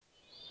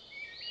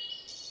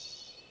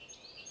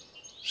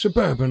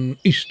suburban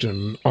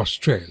eastern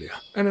Australia,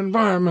 an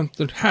environment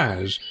that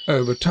has,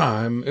 over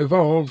time,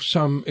 evolved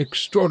some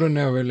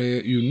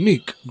extraordinarily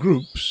unique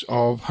groups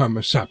of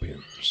Homo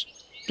sapiens.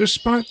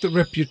 Despite the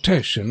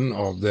reputation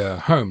of their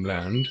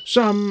homeland,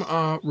 some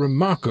are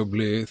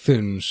remarkably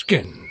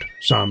thin-skinned.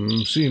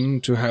 Some seem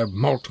to have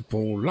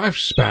multiple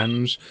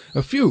lifespans.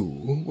 A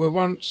few were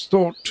once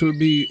thought to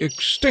be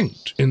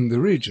extinct in the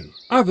region.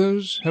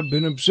 Others have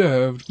been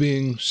observed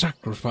being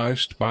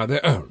sacrificed by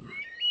their own.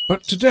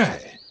 But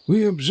today,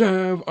 we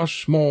observe a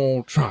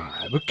small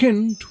tribe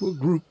akin to a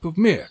group of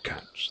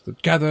meerkats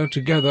that gather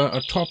together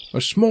atop a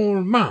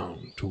small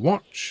mound to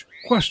watch,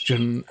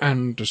 question,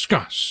 and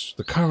discuss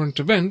the current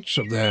events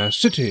of their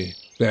city,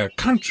 their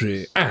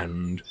country,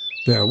 and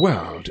their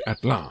world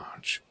at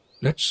large.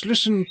 Let's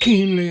listen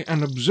keenly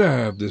and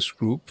observe this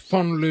group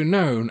fondly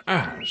known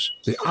as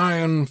the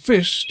Iron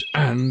Fist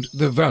and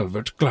the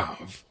Velvet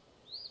Glove.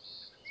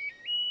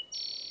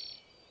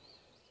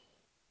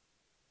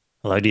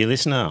 Hello, dear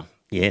listener.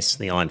 Yes,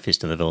 the Iron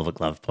Fist and the Velvet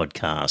Glove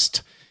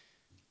podcast.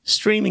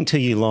 Streaming to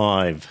you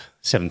live,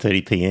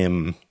 7:30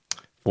 p.m,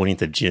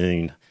 14th of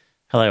June.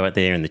 Hello out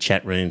there in the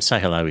chat room. Say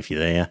hello if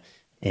you're there.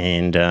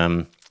 And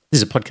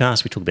this is a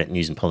podcast. We talk about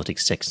news and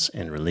politics, sex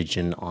and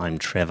religion. I'm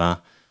Trevor,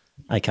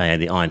 a.k.a.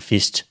 the Iron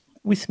Fist.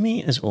 With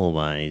me, as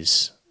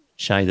always,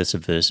 Shae the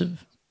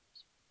Subversive.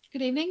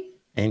 Good evening.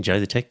 And Joe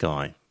the Tech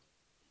Guy.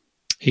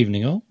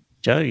 Evening all.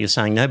 Joe, you're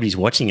saying nobody's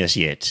watching us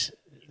yet,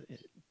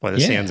 by the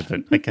sounds of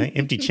it. Okay,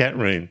 empty chat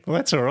room. Well,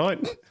 that's all right.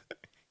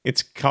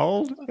 It's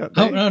cold.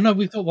 Oh, no,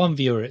 we've got one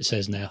viewer, it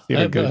says now.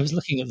 I was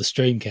looking at the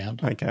stream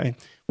count. Okay.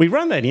 We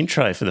run that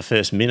intro for the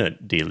first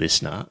minute, dear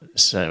listener,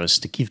 so as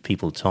to give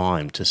people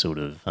time to sort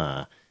of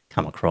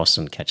come across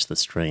and catch the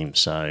stream.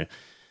 So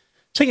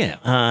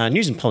yeah,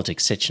 news and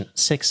politics,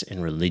 sex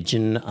and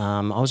religion.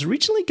 I was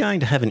originally going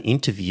to have an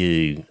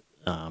interview,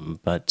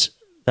 but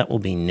that will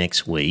be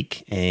next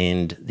week.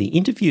 And the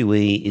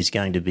interviewee is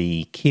going to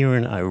be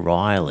Kieran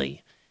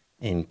O'Reilly.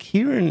 And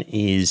Kieran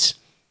is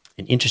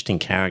an interesting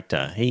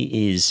character.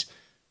 He is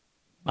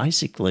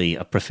basically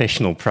a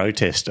professional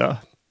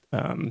protester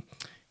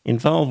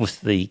involved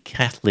with the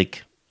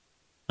Catholic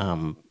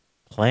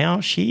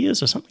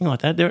Ploughshares or something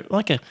like that. They're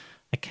like a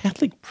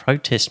Catholic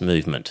protest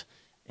movement.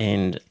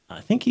 And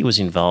I think he was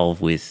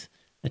involved with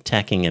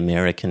attacking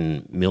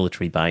American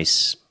military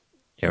base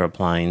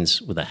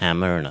aeroplanes with a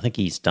hammer. And I think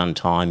he's done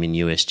time in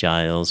US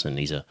jails, and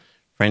he's a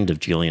friend of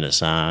Julian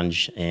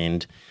Assange.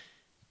 And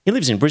he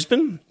lives in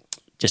Brisbane,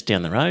 just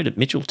down the road at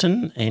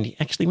Mitchelton, and he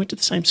actually went to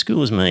the same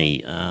school as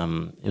me.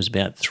 It was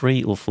about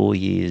 3 or 4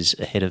 years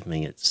ahead of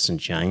me at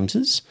St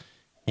James's,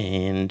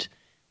 and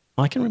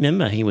I can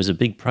remember he was a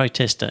big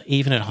protester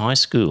even at high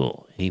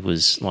school. He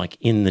was like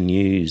in the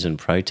news and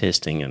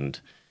protesting, and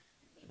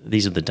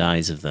these are the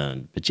days of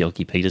the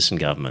Bjelke-Petersen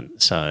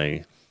government, so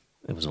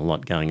there was a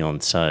lot going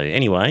on. So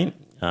anyway,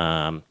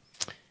 Nothing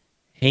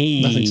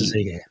to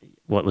see here.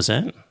 What was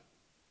that?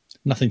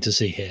 Nothing to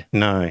see here.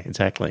 No,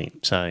 exactly.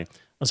 So I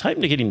was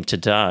hoping to get him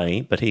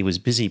today, but he was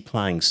busy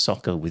playing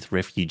soccer with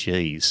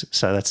refugees.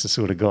 So that's the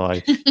sort of guy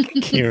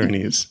Kieran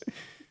is.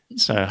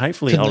 So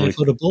hopefully Couldn't they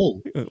afford a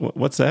ball?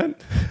 What's that?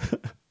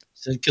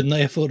 So couldn't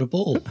they afford a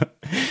ball?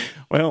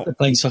 Well, they're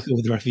playing soccer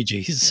with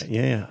refugees.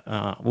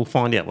 Yeah, we'll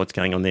find out what's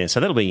going on there. So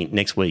that'll be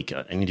next week,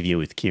 an interview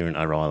with Kieran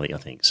O'Reilly, I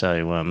think.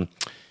 So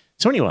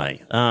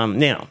anyway,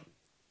 now,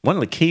 one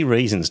of the key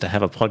reasons to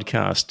have a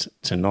podcast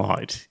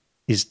tonight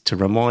is to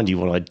remind you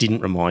what I didn't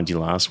remind you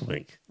last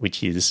week,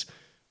 which is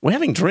we're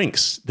having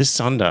drinks this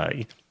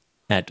Sunday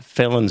at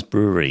Felon's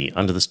Brewery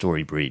under the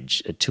Story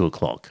Bridge at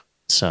 2:00.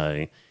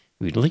 So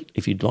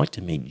if you'd like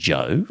to meet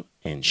Joe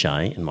and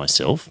Shae and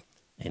myself,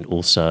 and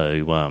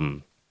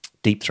also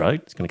Deep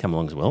Throat is going to come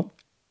along as well,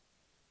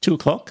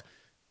 2:00,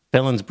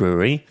 Felon's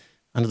Brewery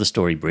under the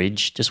Story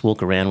Bridge. Just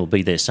walk around. We'll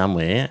be there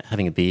somewhere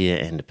having a beer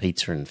and a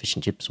pizza and fish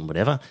and chips and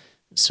whatever.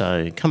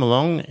 So come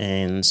along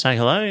and say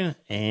hello.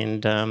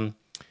 And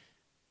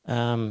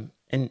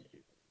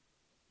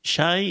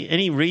Shae,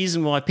 any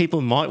reason why people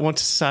might want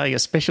to say a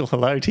special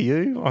hello to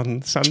you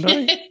on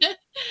Sunday?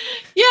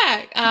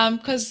 Yeah,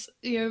 because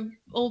you'll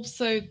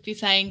also be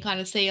saying kind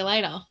of see you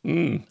later.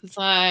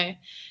 So,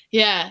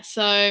 yeah,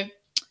 so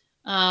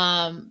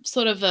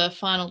sort of a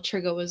final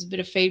trigger was a bit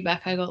of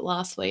feedback I got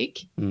last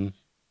week.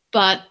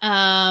 But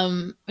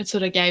it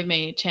sort of gave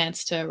me a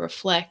chance to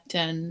reflect,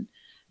 and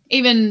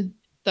even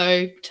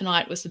though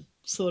tonight was a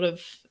sort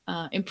of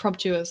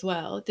impromptu as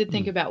well, I did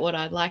think about what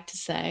I'd like to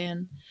say.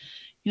 And,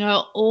 you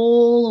know,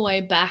 all the way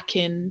back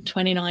in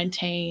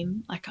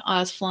 2019, like I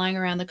was flying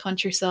around the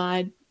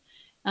countryside,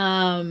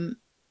 and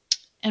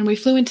we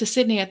flew into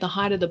Sydney at the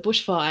height of the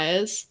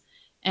bushfires,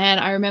 and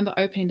I remember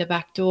opening the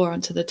back door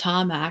onto the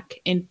tarmac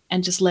and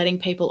just letting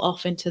people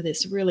off into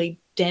this really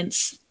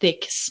dense,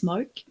 thick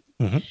smoke.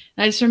 And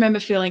I just remember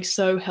feeling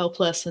so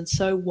helpless and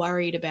so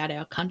worried about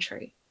our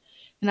country.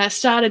 And I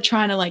started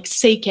trying to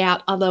seek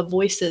out other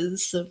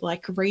voices of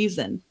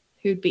reason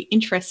who'd be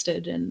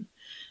interested in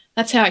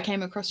that's how I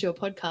came across your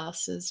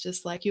podcast. Is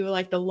just like you were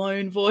like the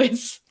lone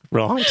voice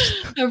Right.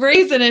 of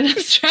reason in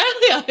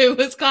Australia who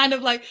was kind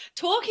of like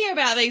talking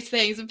about these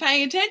things and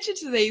paying attention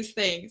to these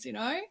things,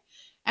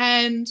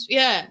 And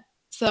yeah,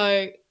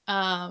 so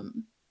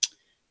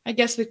I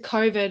guess with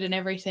COVID and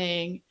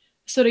everything,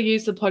 sort of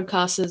used the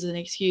podcast as an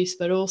excuse,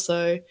 but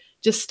also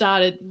just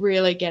started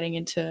really getting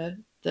into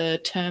the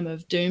term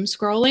of doom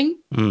scrolling.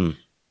 Mm.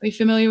 Are you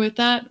familiar with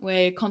that?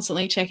 Where you're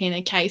constantly checking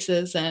the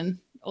cases and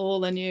all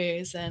the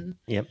news and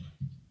Yep.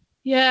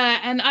 yeah,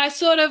 and I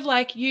sort of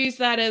like use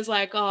that as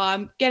like, oh,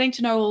 I'm getting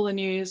to know all the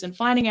news and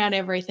finding out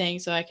everything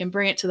so I can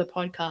bring it to the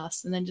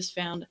podcast, and then just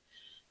found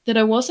that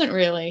I wasn't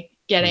really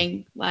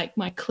getting like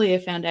my clear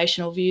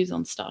foundational views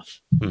on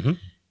stuff. Mm-hmm.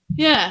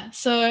 Yeah,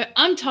 so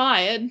I'm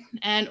tired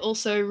and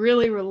also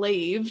really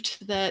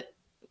relieved that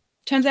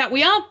turns out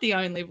we aren't the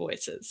only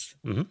voices.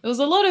 Mm-hmm. There was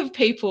a lot of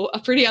people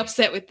are pretty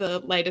upset with the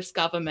latest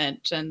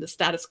government and the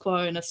status quo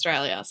in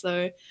Australia.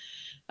 So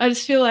I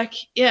just feel like,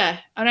 yeah,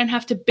 I don't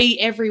have to be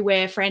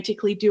everywhere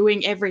frantically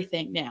doing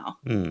everything now.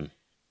 Mm.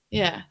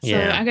 Yeah, so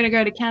I'm going to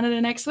go to Canada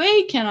next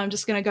week and I'm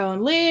just going to go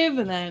and live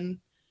and then,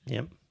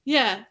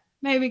 yeah,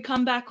 maybe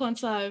come back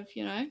once I've,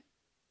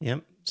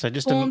 Yep. So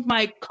just formed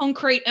my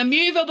concrete,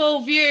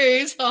 immovable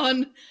views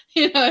on,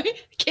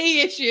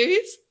 key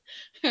issues.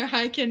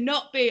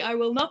 I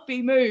will not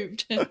be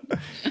moved.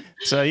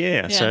 So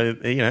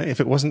if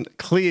it wasn't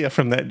clear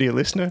from that, dear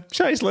listener,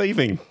 Shae's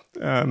leaving,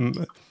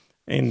 and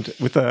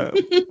with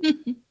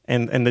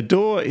and the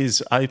door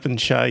is open,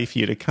 Shae, for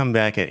you to come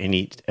back at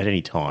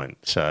any time.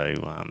 So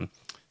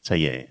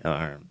it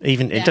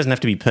doesn't have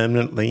to be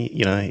permanently.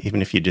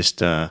 Even if you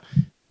just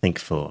think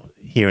for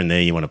here and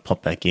there, you want to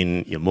pop back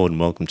in, you're more than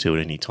welcome to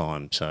at any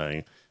time.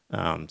 So.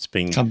 It's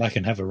been come back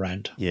and have a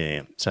rant.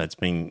 Yeah, so it's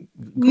been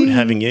good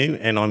having you,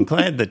 and I'm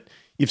glad that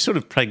you've sort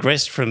of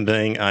progressed from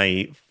being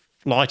a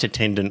flight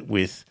attendant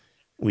with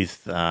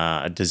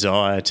a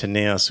desire to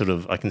now sort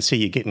of I can see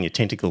you getting your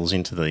tentacles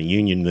into the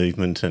union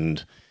movement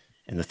and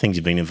the things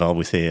you've been involved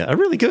with there are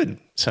really good.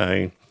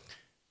 So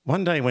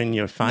one day when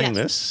you're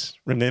famous,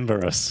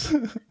 remember us.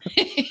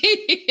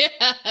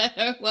 Yeah,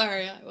 don't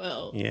worry, I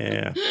will.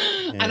 Yeah.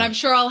 And I'm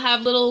sure I'll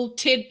have little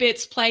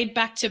tidbits played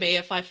back to me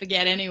if I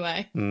forget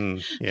anyway.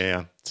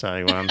 Yeah.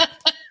 So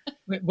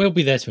we'll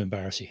be there to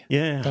embarrass you.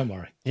 Yeah. Don't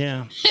worry.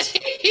 Yeah.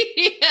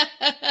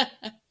 Yeah.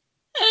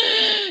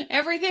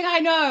 Everything I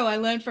know, I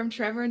learned from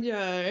Trevor and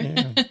Joe.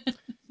 Yeah.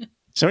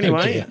 So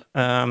anyway,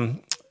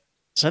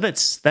 so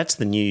that's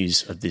the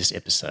news of this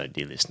episode,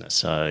 dear listener.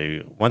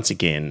 So once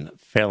again,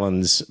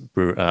 felons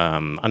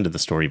under the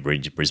Story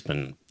Bridge,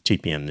 Brisbane, 2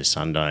 p.m. this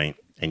Sunday,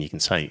 and you can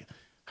say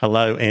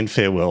hello and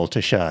farewell to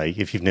Shae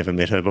if you've never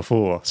met her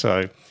before.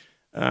 So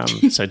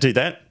so do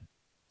that.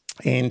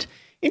 And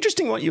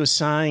interesting what you were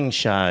saying,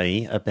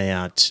 Shae,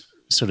 about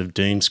sort of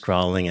doom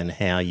scrolling and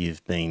how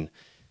you've been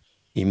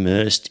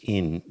immersed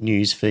in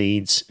news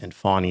feeds and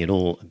finding it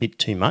all a bit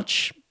too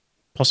much,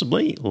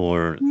 possibly,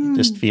 or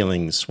just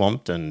feeling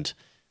swamped and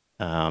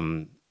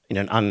in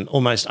an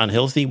almost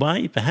unhealthy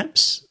way,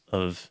 perhaps,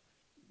 of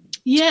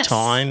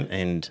time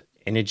and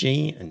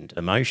energy and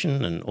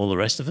emotion and all the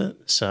rest of it.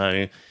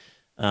 So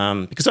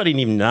because I didn't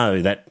even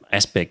know that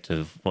aspect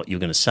of what you were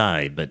going to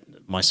say, but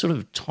my sort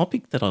of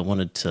topic that I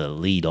wanted to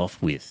lead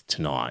off with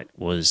tonight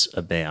was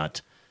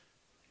about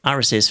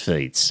RSS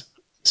feeds.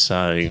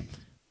 So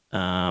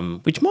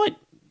which might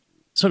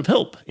sort of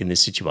help in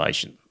this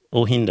situation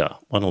or hinder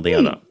one or the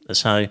other.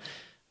 So,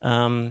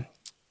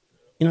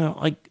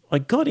 I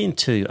got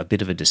into a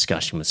bit of a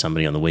discussion with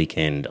somebody on the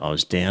weekend. I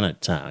was down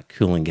at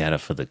Coolangatta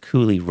for the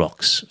Cooley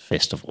Rocks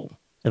Festival.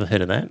 Ever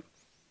heard of that?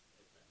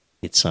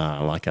 It's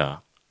like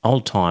a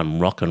old-time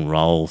rock and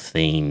roll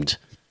themed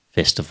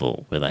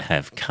festival where they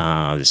have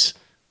cars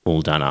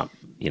all done up,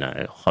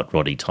 hot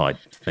roddy type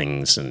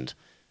things, and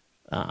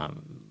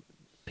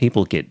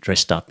people get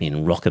dressed up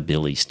in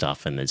rockabilly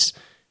stuff, and there's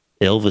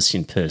Elvis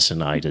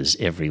impersonators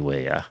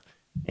everywhere,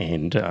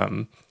 and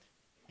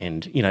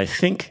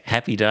think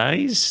Happy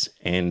Days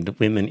and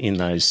women in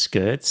those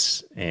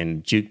skirts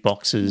and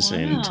jukeboxes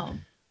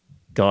and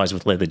guys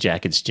with leather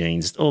jackets,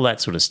 jeans, all that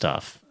sort of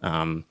stuff.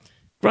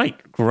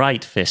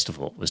 Great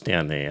festival was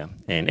down there.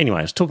 And anyway,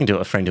 I was talking to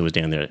a friend who was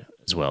down there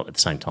as well at the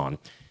same time.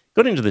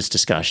 Got into this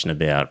discussion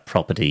about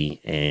property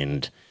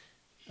and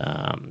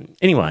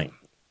anyway,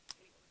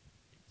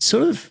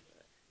 sort of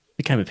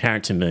became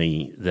apparent to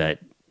me that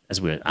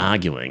as we were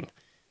arguing,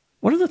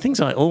 one of the things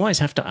I always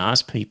have to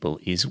ask people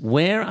is,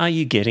 where are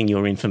you getting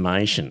your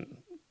information?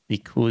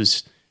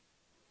 Because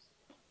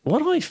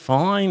what I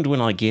find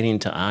when I get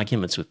into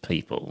arguments with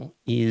people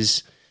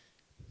is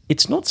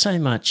it's not so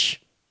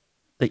much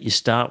that you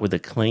start with a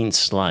clean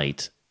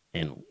slate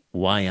and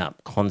weigh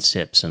up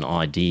concepts and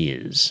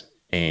ideas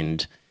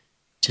and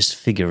just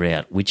figure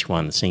out which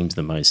one seems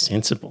the most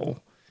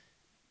sensible.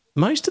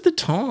 Most of the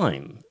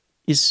time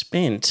is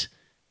spent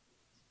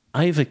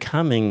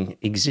overcoming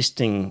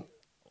existing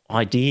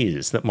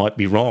ideas that might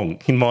be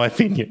wrong, in my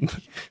opinion.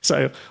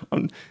 So,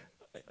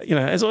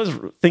 as I was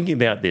thinking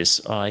about this,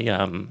 I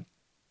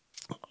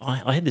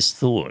had this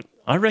thought.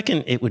 I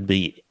reckon it would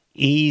be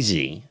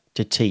easy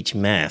to teach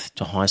math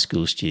to high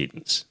school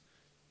students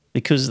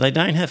because they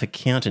don't have a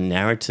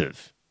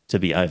counter-narrative to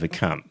be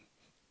overcome.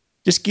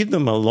 Just give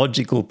them a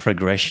logical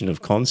progression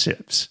of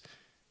concepts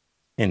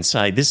and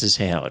say, this is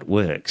how it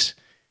works.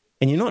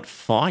 And you're not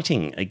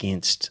fighting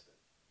against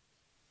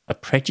a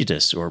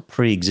prejudice or a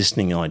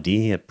pre-existing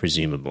idea,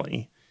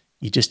 presumably.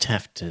 You just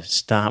have to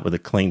start with a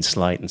clean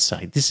slate and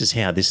say, this is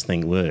how this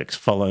thing works.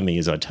 Follow me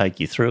as I take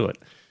you through it.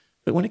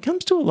 But when it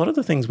comes to a lot of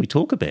the things we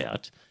talk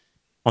about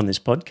on this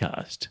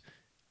podcast,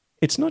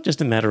 it's not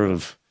just a matter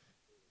of,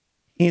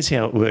 here's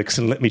how it works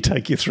and let me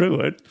take you through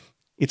it.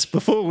 It's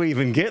before we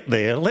even get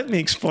there, let me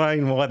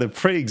explain why the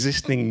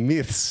pre-existing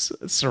myths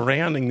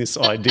surrounding this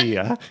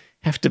idea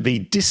have to be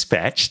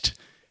dispatched,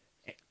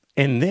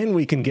 and then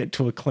we can get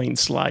to a clean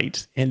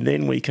slate, and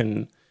then we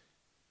can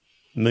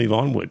move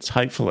onwards,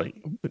 hopefully.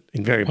 But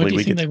invariably, why do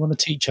you think they want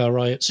to teach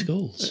RI at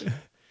schools?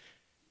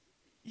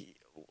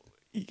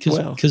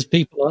 Because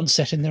people aren't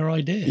setting their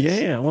ideas.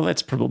 Yeah, well,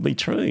 that's probably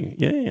true.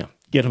 Yeah,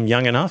 get them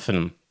young enough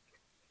and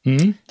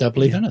they'll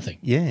believe anything.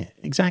 Yeah,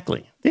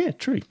 exactly. Yeah,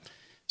 true.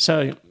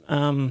 So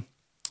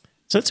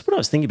that's what I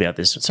was thinking about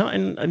this. So,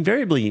 and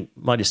invariably,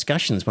 my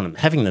discussions when I'm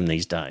having them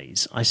these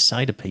days, I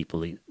say to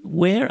people,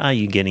 where are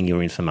you getting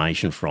your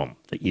information from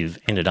that you've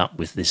ended up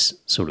with this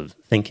sort of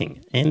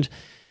thinking? And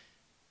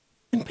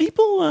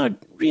people are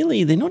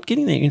really, they're not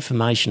getting their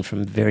information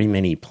from very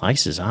many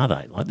places, are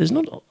they? Like,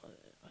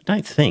 I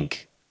don't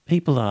think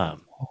people are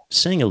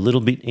seeing a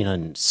little bit in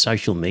a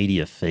social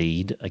media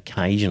feed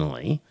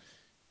occasionally,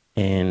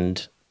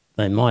 and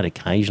they might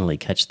occasionally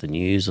catch the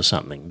news or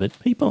something, but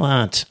people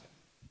aren't.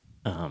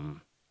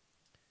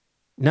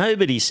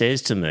 Nobody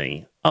says to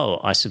me, "Oh,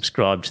 I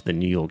subscribe to the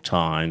New York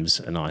Times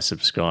and I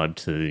subscribe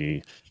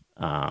to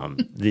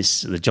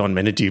the John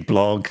Menadue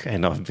blog,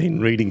 and I've been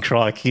reading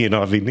Crikey, and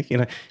I've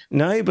been,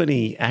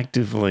 nobody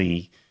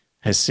actively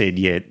has said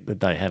yet that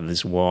they have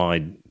this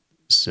wide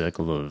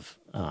circle of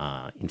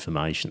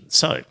information.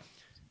 So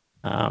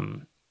I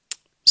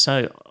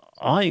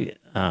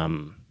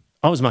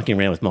was mucking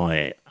around with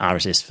my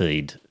RSS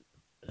feed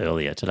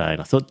earlier today,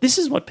 and I thought this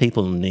is what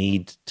people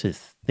need to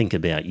think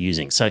about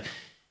using. So,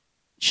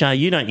 Shae,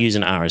 you don't use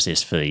an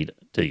RSS feed,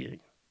 do you?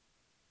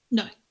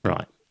 No.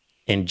 Right.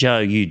 And Joe,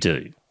 you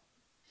do.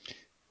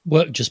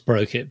 Work just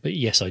broke it, but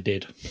yes, I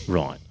did.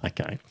 Right.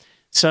 Okay.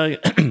 So,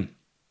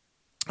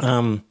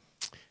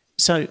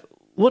 so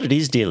what it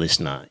is, dear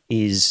listener,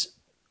 is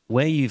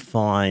where you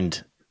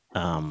find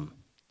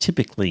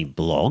typically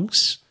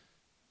blogs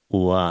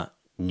or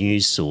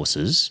news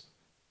sources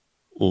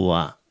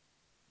or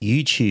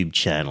YouTube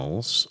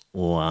channels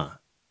or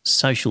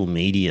social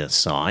media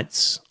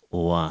sites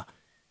or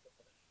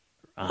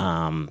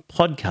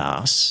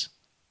podcasts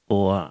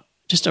or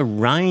just a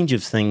range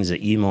of things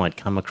that you might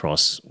come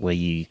across where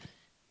you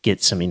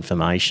get some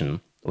information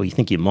or you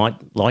think you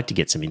might like to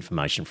get some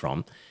information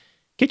from.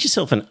 Get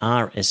yourself an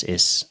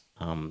RSS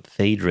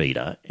feed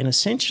reader, and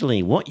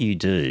essentially what you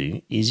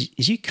do is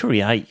you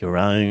create your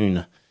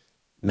own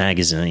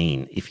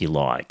magazine, if you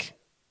like,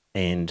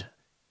 and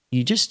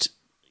you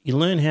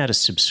learn how to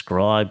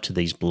subscribe to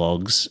these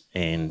blogs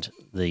and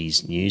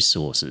these news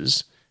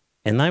sources,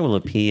 and they will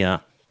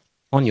appear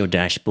on your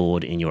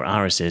dashboard in your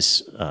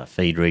RSS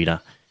feed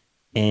reader,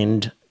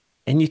 and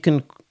you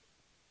can.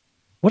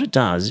 What it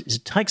does is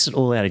it takes it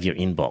all out of your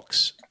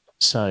inbox.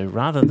 So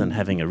rather than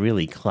having a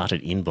really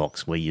cluttered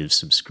inbox where you've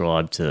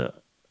subscribed to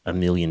a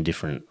million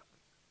different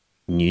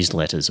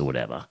newsletters or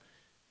whatever,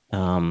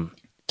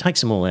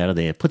 takes them all out of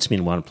there, puts them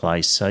in one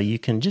place, so you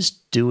can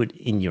just do it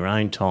in your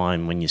own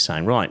time when you're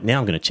saying, right, now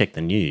I'm going to check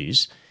the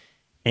news.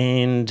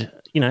 And,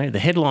 the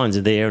headlines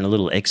are there in a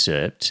little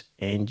excerpt,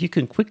 and you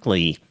can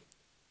quickly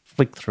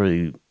flick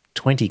through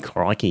 20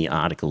 Crikey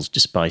articles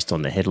just based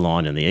on the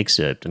headline and the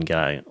excerpt and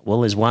go, well,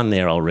 there's one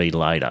there I'll read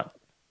later.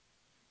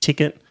 Tick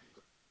it,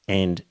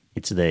 and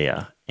it's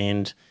there.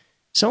 And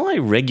so I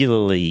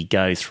regularly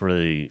go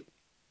through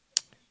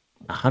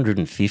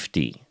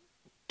 150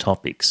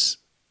 topics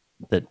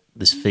that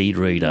this feed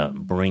reader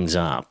brings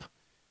up,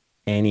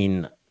 and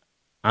in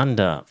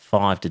under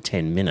 5 to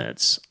 10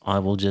 minutes, I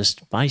will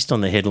just, based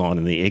on the headline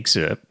and the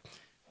excerpt,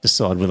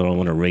 decide whether I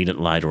want to read it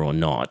later or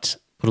not,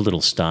 put a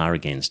little star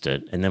against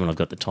it, and then when I've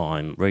got the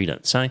time, read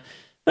it. So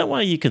that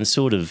way you can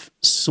sort of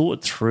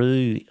sort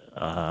through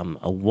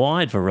a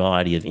wide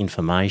variety of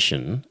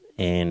information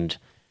and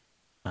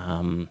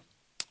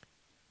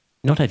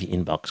not have your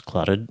inbox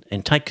cluttered,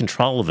 and take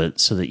control of it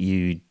so that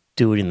you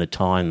do it in the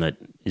time that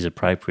is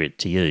appropriate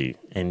to you.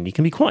 And you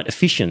can be quite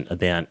efficient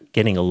about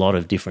getting a lot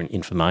of different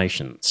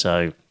information.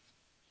 So,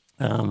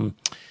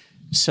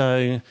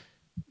 so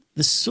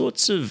the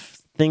sorts of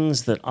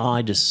things that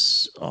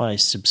I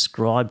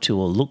subscribe to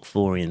or look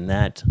for in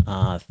that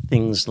are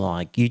things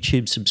like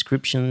YouTube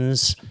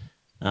subscriptions,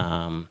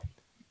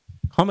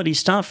 comedy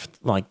stuff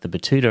like the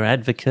Batuta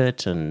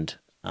Advocate and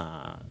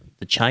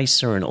the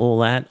Chaser and all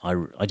that.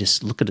 I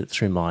just look at it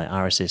through my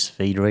RSS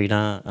feed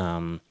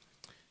reader.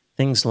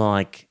 Things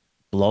like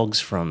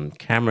blogs from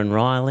Cameron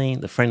Riley,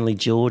 the Friendly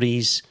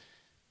Geordies,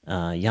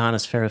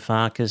 Giannis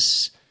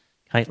Varoufakis,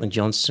 a Caitlin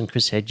Johnston,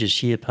 Chris Hedges,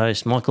 Sheer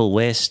Post, Michael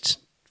West,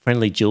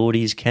 Friendly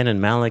Geordies,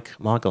 Canon Malik,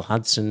 Michael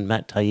Hudson,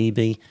 Matt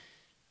Taibbi,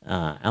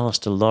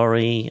 Alistair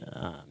Laurie,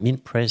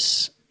 Mint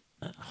Press,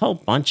 a whole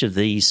bunch of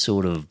these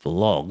sort of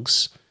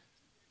blogs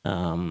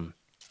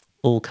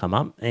all come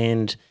up,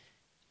 and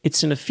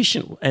it's an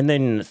efficient. And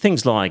then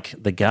things like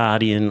The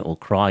Guardian or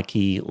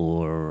Crikey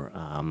or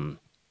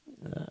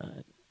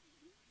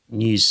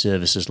news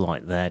services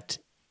like that,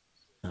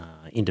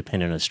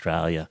 Independent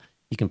Australia,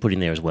 you can put in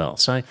there as well.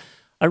 So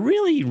I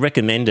really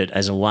recommend it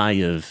as a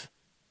way of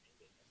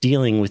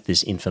dealing with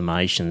this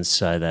information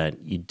so that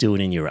you do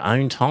it in your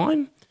own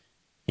time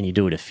and you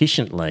do it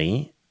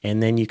efficiently,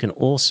 and then you can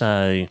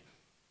also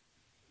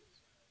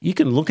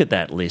look at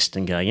that list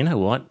and go, you know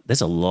what,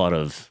 there's a lot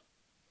of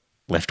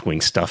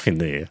left-wing stuff in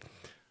there.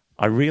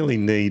 I really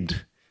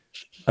need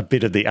a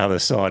bit of the other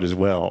side as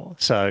well.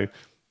 So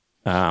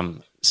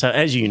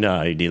as you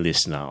know, dear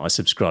listener, I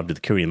subscribe to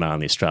the Courier Mail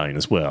and the Australian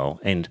as well,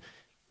 and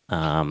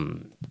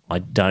I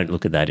don't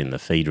look at that in the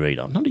feed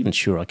reader. I'm not even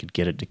sure I could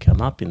get it to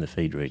come up in the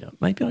feed reader.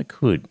 Maybe I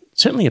could.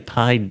 Certainly a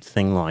paid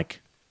thing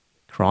like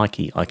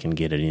Crikey, I can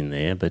get it in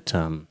there. But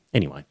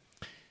anyway,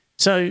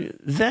 so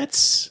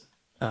that's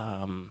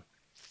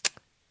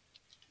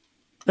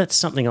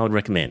something I would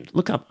recommend.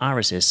 Look up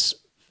RSS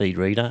feed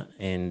reader,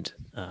 and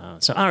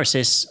so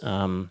RSS,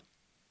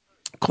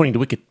 according to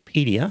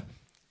Wikipedia,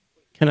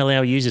 can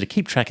allow a user to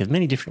keep track of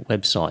many different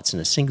websites in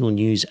a single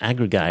news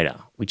aggregator,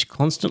 which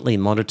constantly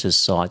monitors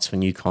sites for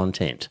new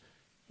content,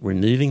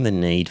 removing the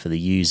need for the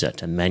user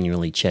to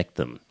manually check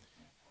them.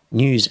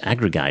 News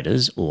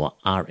aggregators, or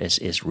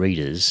RSS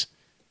readers,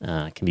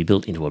 can be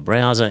built into a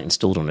browser,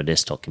 installed on a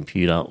desktop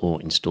computer,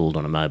 or installed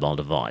on a mobile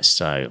device.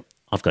 So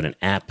I've got an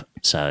app,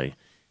 so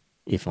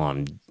if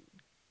I'm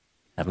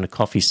having a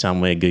coffee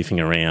somewhere,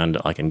 goofing around,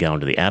 I can go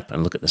into the app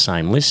and look at the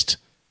same list,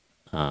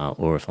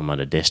 or if I'm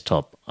on a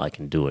desktop, I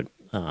can do it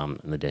on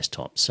the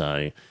desktop.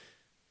 So,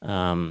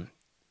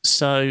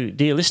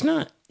 dear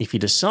listener, if you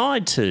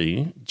decide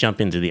to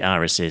jump into the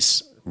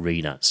RSS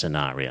reader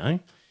scenario,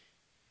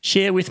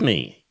 share with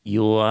me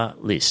your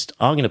list.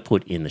 I'm going to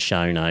put in the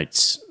show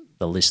notes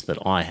the list that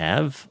I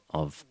have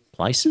of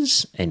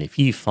places, and if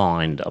you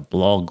find a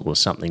blog or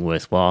something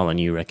worthwhile and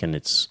you reckon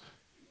it's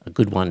a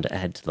good one to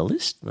add to the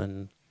list,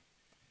 then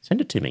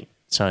send it to me.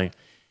 So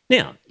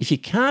now, if you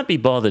can't be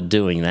bothered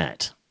doing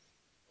that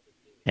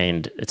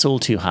and it's all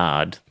too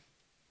hard,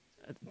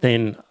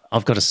 then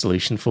I've got a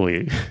solution for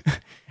you.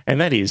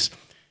 And that is,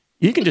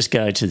 you can just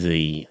go to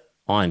the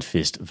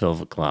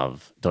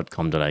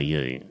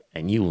ironfistvelvetglove.com.au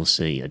and you will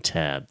see a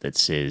tab that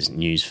says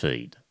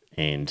Newsfeed.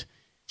 And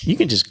you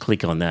can just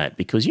click on that,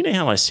 because you know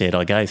how I said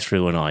I go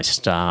through and I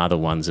star the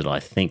ones that I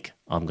think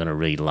I'm going to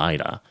read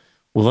later?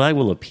 Well, they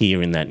will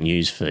appear in that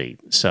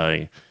newsfeed.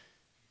 So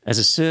as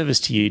a service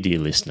to you, dear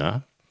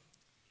listener,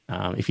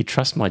 if you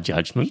trust my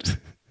judgment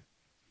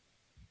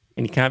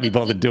and you can't be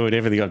bothered doing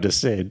everything I've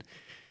just said,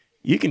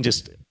 you can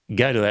just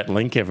go to that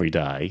link every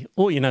day.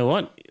 Or you know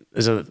what?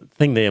 There's a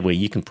thing there where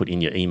you can put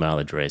in your email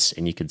address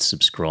and you can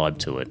subscribe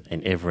to it.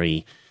 And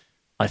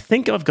I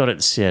think I've got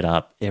it set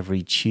up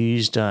every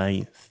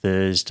Tuesday,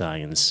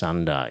 Thursday and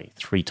Sunday,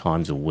 3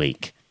 times a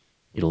week.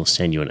 It'll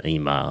send you an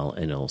email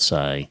and it'll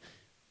say,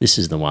 this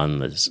is the one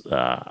that's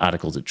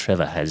articles that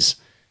Trevor has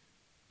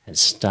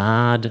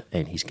starred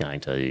and he's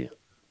going to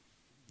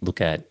look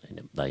at.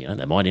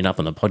 They might end up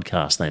on the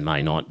podcast, they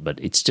may not, but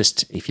it's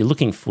just, if you're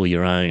looking for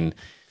your own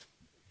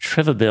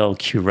Trevor Bell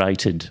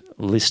curated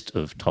list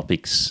of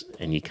topics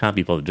and you can't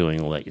be bothered doing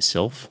all that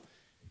yourself,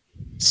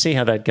 see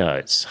how that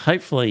goes.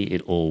 Hopefully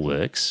it all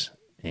works,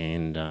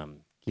 and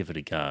give it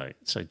a go.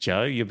 So,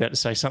 Joe, you're about to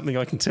say something,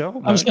 I can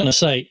tell? I was going to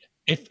say,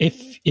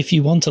 if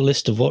you want a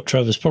list of what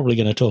Trevor's probably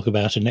going to talk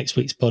about in next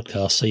week's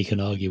podcast so you can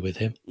argue with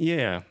him.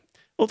 Yeah.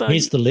 Although,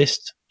 here's the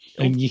list,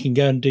 and you can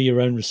go and do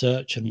your own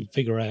research and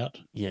figure out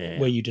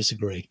where you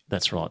disagree.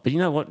 That's right. But you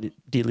know what,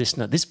 dear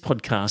listener, this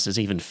podcast is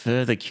even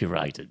further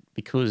curated,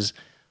 because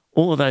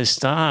all of those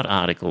starred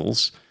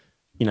articles,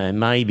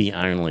 maybe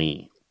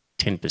only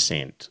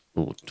 10%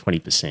 or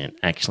 20%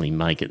 actually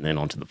make it then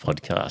onto the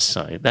podcast.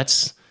 So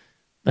that's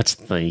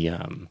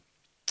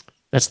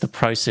the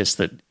process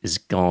that is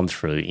gone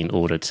through in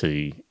order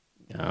to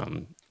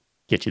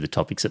get you the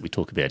topics that we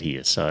talk about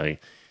here. So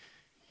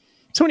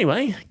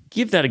anyway,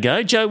 give that a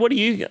go. Joe, what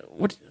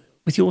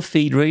with your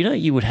feed reader,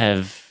 you would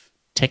have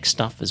tech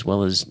stuff as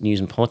well as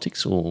news and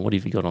politics, or what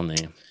have you got on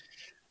there?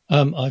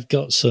 I've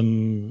got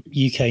some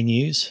UK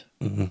news.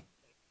 Mm-hmm.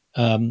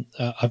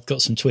 I've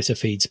got some Twitter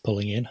feeds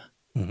pulling in.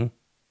 Mm-hmm.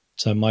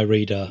 So my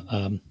reader,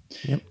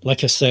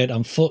 like I said,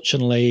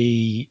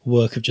 unfortunately,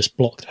 work have just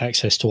blocked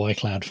access to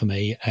iCloud for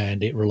me,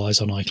 and it relies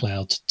on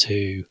iCloud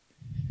to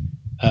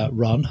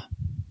run.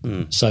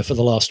 Mm. So for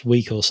the last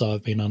week or so,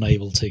 I've been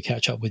unable to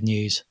catch up with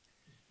news.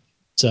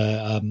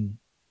 So,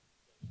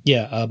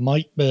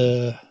 my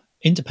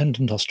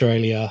Independent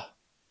Australia,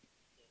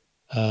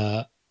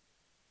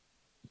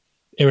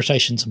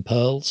 Irritations and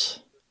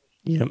Pearls.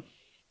 Yep.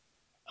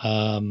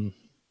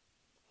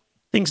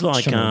 Things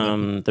like trying to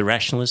remember. the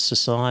Rationalist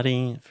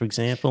Society, for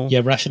example.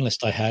 Yeah,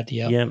 Rationalist I had,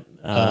 yeah.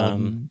 Yeah.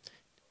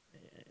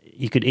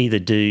 You could either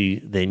do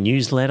their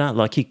newsletter,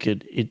 like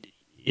it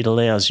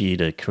allows you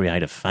to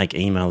create a fake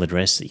email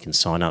address that you can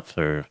sign up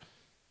for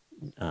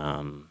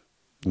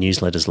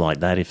newsletters like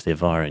that if they're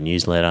via a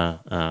newsletter.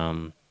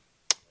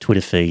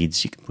 Twitter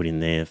feeds you can put in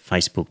there,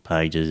 Facebook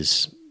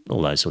pages,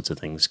 all those sorts of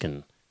things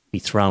can be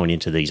thrown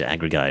into these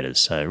aggregators.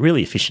 So a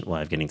really efficient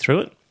way of getting through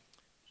it.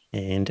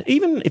 And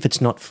even if it's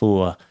not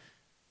for,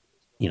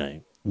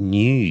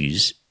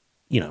 news,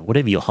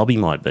 whatever your hobby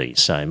might be.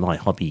 So my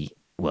hobby,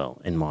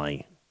 and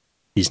my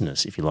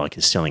business, if you like,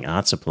 is selling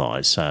art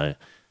supplies. So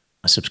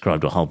I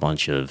subscribe to a whole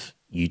bunch of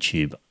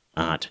YouTube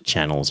art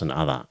channels and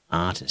other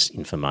artist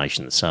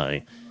information.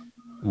 So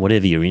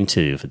whatever you're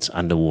into, if it's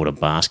underwater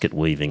basket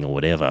weaving or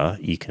whatever,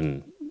 you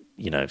can,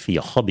 for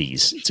your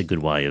hobbies, it's a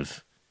good way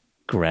of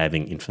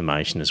grabbing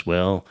information as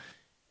well.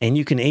 And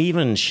you can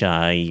even,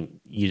 Shae,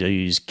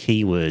 use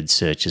keyword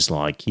searches,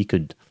 like you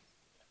could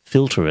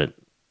filter it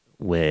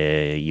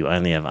where you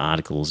only have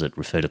articles that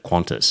refer to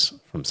Qantas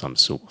from some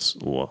source,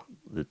 or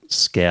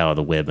scour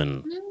the web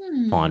and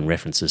find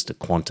references to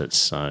Qantas.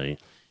 So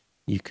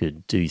you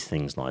could do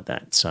things like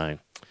that. So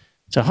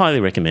highly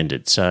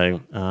recommended.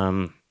 So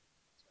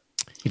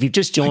if you've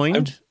just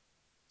joined,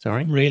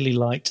 sorry? Really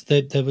liked,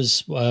 there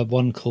was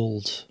one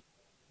called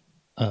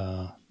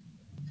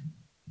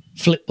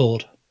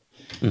Flipboard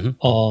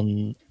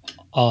on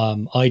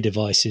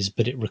iDevices,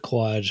 but it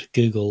required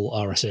Google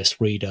RSS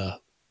Reader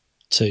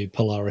to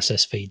pull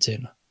RSS feeds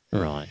in.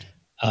 Right.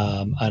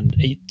 And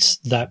it's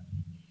that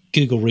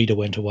Google Reader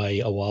went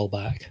away a while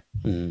back.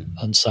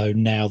 And so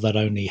now that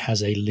only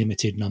has a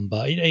limited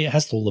number. It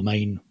has all the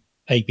main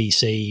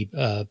ABC,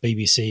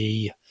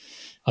 BBC.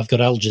 I've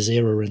got Al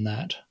Jazeera in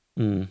that.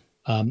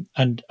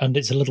 And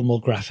it's a little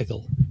more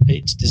graphical.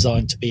 It's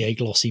designed to be a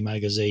glossy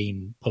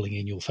magazine pulling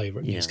in your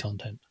favourite news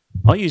content.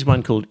 I use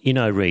one called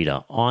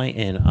InnoReader,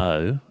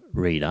 INO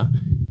Reader,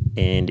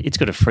 and it's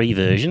got a free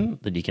version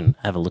that you can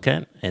have a look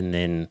at, and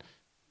then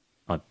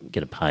I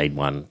get a paid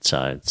one,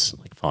 so it's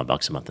like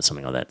 $5 a month or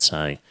something like that.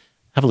 So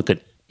have a look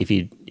at, if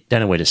you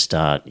don't know where to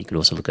start, you could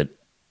also look at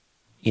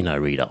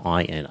InnoReader,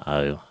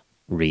 INO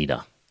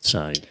Reader.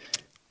 So,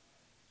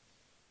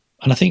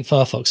 and I think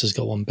Firefox has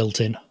got one built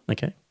in.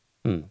 Okay.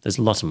 There's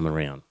lots of them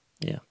around.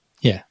 Yeah.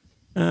 Yeah.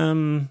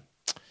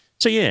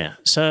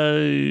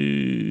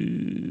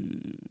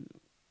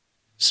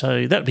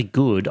 So that'd be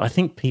good. I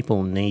think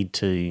people need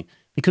to,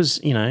 because,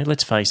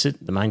 let's face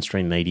it, the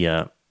mainstream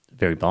media,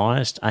 very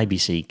biased.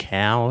 ABC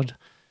cowed.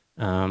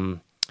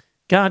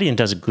 Guardian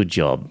does a good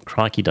job.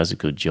 Crikey does a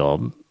good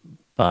job.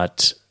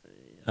 But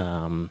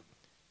a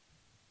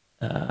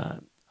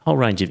whole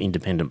range of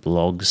independent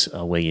blogs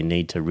are where you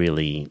need to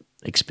really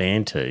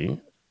expand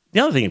to. The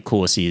other thing, of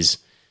course, is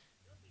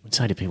I would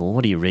say to people,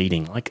 what are you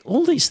reading? Like,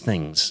 all these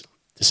things,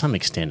 to some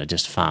extent, are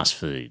just fast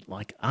food.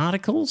 Like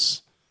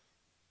articles,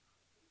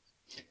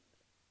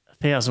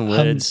 1,000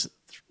 words,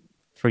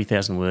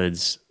 3,000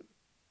 words.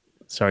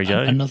 Sorry,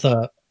 Joe?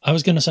 I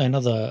was going to say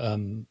another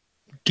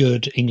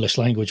good English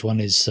language one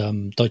is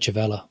Deutsche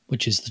Welle,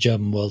 which is the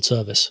German World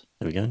Service.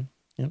 There we go.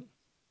 Yep.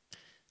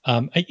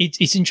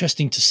 It's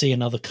interesting to see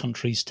another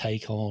country's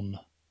take on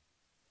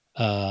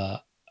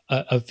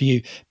a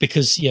view,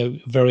 because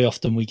very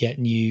often we get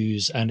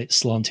news and it's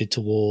slanted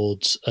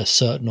towards a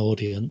certain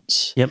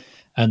audience. Yep.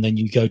 And then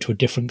you go to a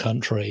different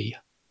country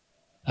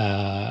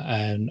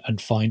and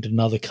find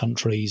another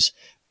country's,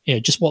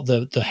 just what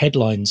the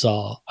headlines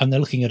are, and they're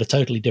looking at a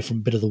totally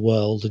different bit of the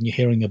world, and you're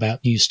hearing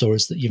about news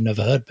stories that you've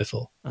never heard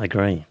before. I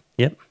agree.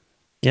 Yep.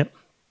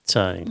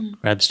 So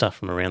grab stuff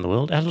from around the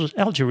world. Al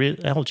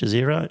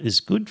Jazeera is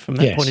good from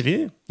that point of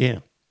view. Yeah.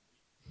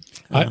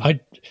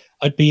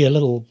 I'd be a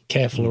little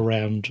careful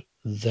around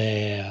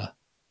their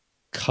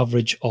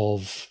coverage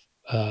of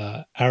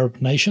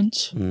Arab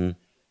nations,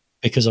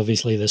 because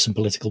obviously there's some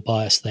political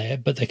bias there,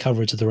 but their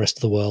coverage of the rest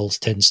of the world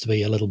tends to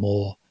be a little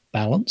more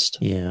balanced.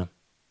 Yeah.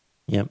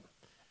 Yep.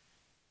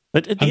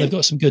 But they've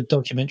got some good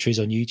documentaries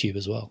on YouTube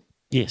as well.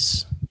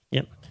 Yes.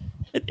 Yep.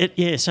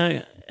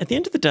 So at the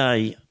end of the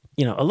day,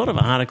 a lot of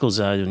articles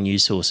are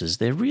news sources.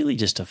 They're really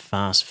just a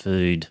fast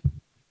food,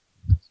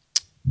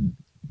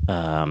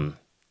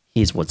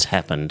 here's what's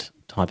happened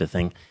type of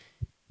thing.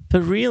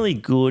 For really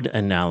good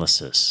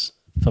analysis,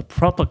 for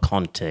proper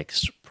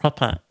context,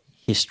 proper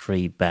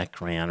history,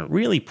 background,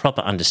 really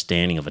proper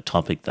understanding of a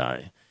topic,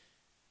 though,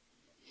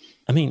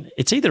 I mean,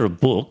 it's either a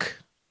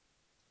book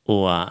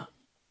or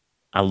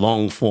a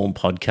long-form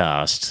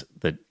podcast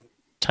that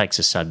takes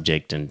a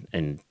subject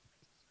and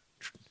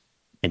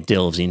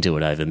delves into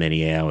it over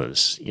many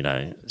hours,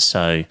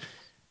 So,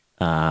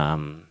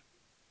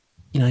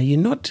 you're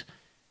not,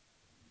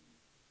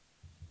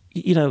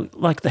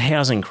 like the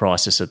housing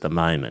crisis at the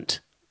moment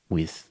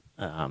with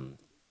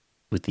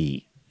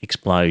the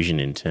explosion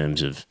in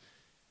terms of,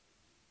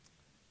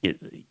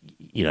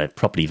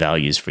 property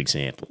values, for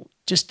example.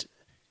 Just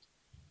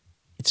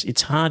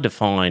it's hard to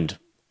find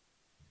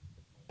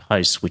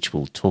posts which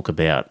will talk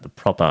about the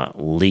proper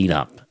lead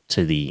up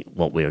to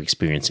what we're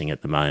experiencing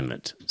at the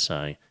moment.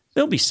 So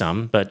there'll be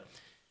some, but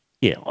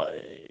yeah,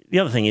 the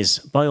other thing is,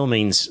 by all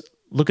means,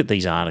 look at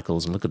these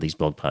articles and look at these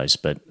blog posts,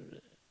 but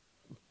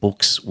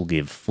books will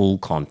give full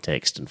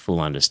context and full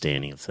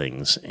understanding of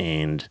things,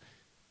 and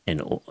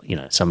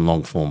some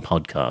long form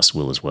podcasts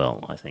will as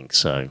well, I think.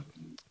 So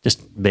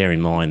just bear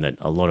in mind that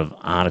a lot of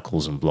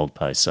articles and blog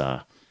posts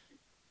are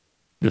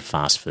the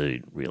fast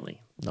food,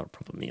 really, not a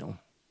proper meal.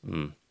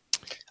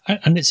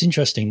 And it's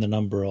interesting the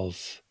number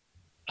of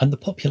and the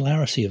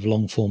popularity of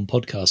long form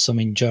podcasts. I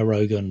mean, Joe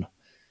Rogan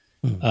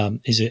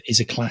is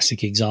a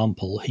classic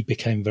example. He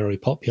became very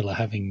popular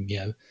having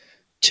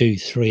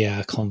 2-3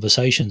 hour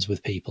conversations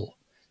with people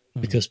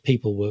because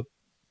people were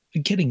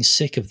getting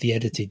sick of the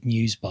edited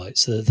news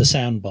bites, the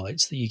sound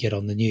bites that you get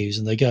on the news,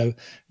 and they go,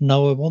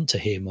 "No, I want to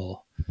hear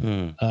more."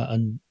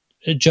 And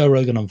Joe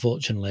Rogan,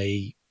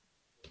 unfortunately,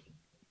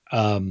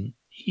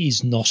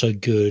 is not a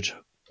good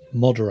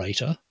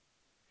moderator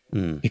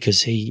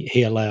because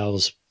he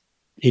allows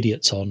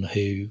idiots on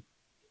who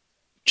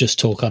just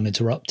talk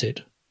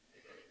uninterrupted.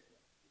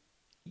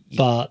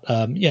 But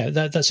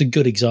that's a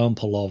good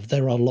example of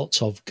there are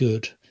lots of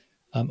good.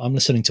 I'm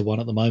listening to one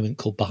at the moment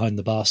called Behind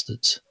the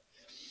Bastards,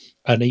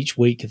 and each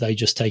week they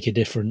just take a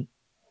different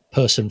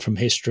person from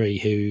history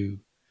who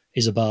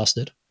is a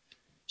bastard.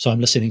 So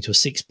I'm listening to a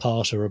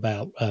 6-parter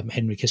about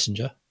Henry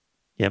Kissinger.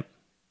 Yep.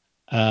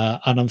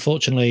 And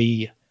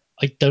unfortunately,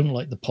 I don't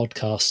like the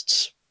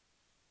podcast's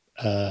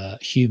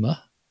humour.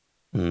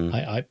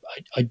 I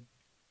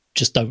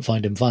just don't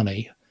find him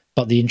funny.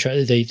 But the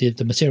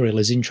material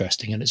is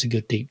interesting, and it's a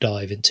good deep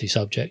dive into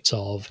subjects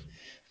of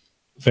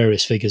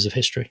various figures of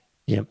history.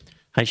 Yep.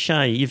 Hey,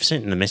 Shae, you've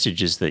sent in the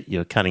messages that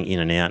you're cutting in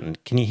and out,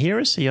 and can you hear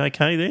us? Are you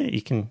okay there?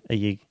 Are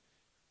you?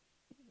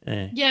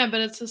 Yeah, but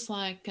it's just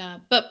like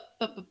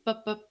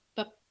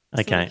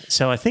Okay,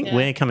 so I think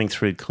we're coming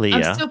through clear.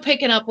 I'm still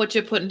picking up what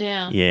you're putting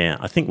down. Yeah,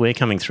 I think we're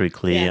coming through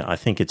clear. Yeah. I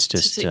think it's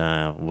just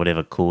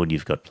whatever cord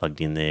you've got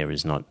plugged in there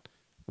is not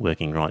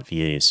working right for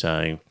you.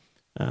 So,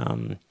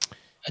 and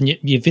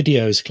your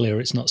video is clear;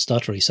 it's not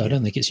stuttery. So I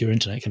don't think it's your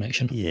internet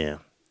connection. Yeah,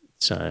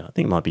 so I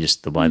think it might be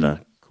just the way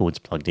the cord's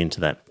plugged into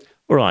that.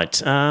 All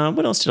right,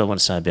 what else did I want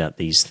to say about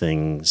these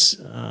things?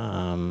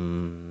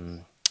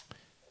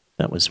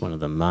 That was one of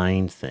the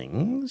main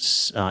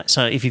things.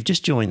 So if you've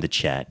just joined the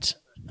chat,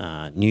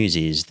 news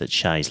is that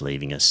Shae's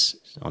leaving us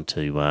on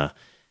to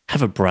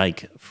have a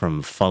break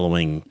from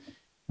following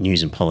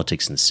news and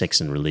politics and sex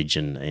and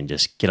religion and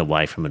just get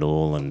away from it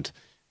all and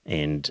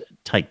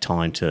take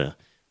time to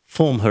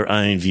form her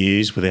own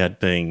views without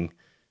being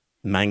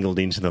mangled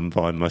into them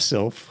by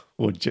myself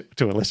or to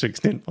a lesser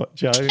extent by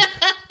Joe.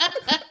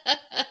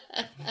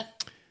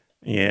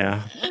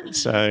 Yeah.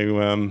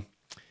 So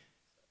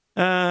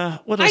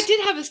what else? I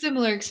did have a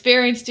similar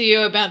experience to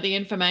you about the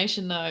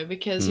information, though,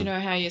 because you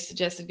know how you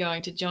suggested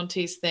going to John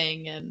T's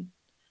thing and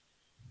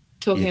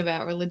talking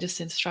about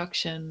religious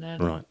instruction.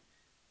 And, right.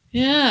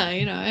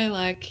 Yeah,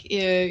 like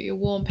you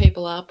warm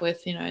people up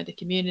with, the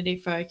community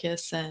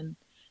focus and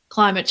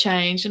climate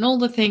change and all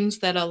the things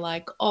that are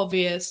like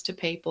obvious to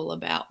people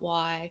about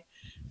why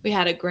we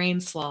had a green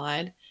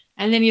slide.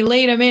 And then you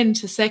lead them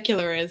into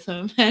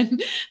secularism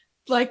and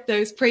like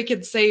those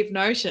preconceived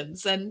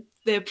notions, and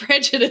their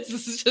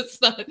prejudices just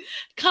start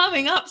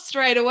coming up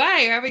straight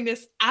away, having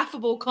this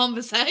affable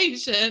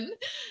conversation.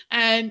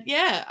 And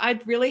yeah,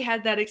 I'd really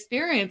had that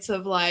experience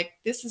of like,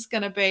 this is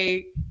going to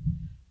be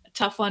a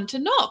tough one to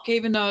knock,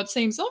 even though it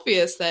seems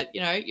obvious that,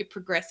 you're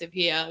progressive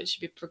here, it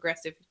should be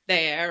progressive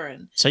there.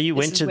 And so you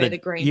went to the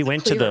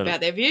Greens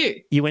about their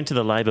view. You went to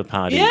the Labor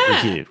Party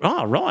review.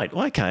 Oh, right.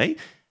 Okay.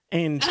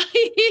 And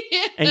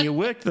and you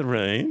worked the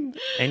room,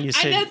 and you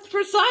said, and that's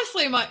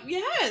precisely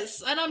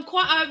yes. And I'm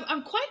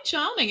quite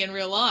charming in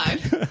real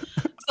life. So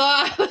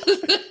I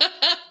was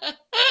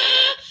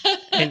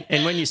and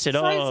when you said,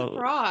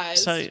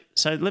 surprised.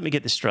 So let me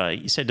get this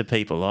straight. You said to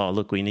people, "Oh,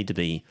 look, we need to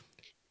be,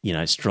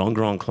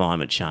 stronger on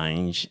climate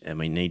change, and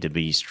we need to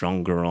be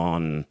stronger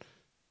on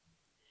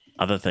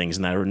other things."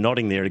 And they were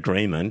nodding their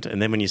agreement.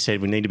 And then when you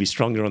said we need to be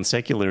stronger on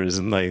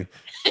secularism, they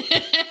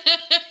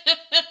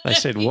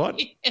said, "What?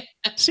 Yeah.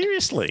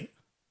 Seriously?"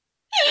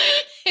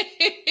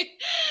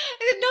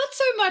 Not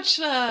so much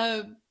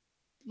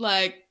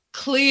like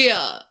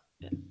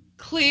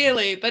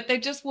clearly, but they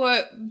just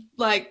were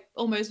like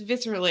almost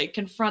viscerally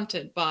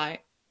confronted by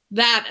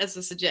that as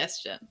a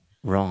suggestion.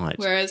 Right.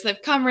 Whereas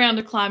they've come around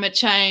to climate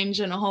change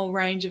and a whole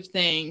range of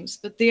things.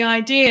 But the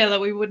idea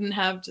that we wouldn't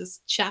have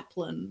just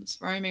chaplains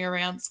roaming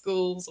around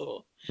schools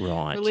or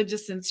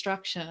religious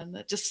instruction,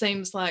 that just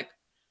seems like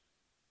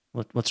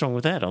what's wrong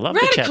with that? I love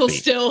radical the chappie.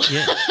 Still.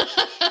 Yeah.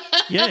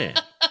 Yeah.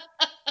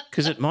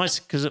 Because at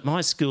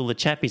my school, the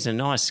chappie's a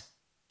nice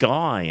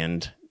guy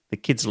and the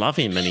kids love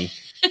him, and he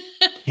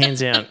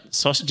hands out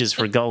sausages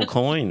for a gold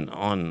coin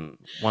on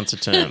once a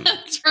term.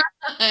 That's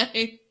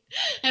right.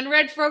 And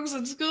red frogs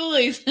and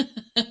schoolies.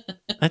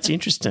 That's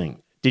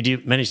interesting. Did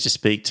you manage to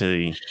speak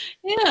to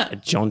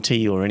John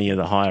T or any of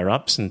the higher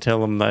ups and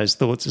tell them those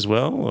thoughts as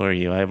well, or are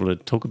you able to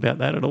talk about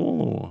that at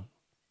all?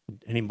 Or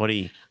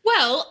Anybody?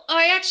 Well,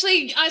 I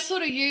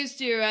sort of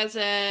used you as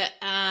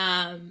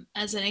an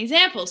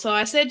example. So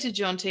I said to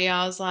John T,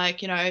 I was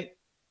like,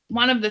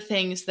 one of the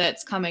things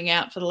that's coming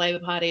out for the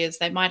Labor Party is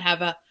the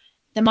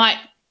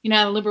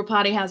Liberal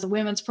Party has a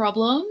women's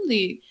problem,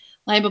 the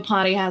Labor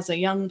Party has a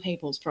young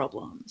people's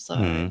problem. So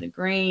the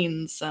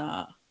Greens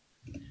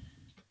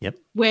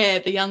where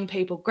the young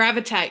people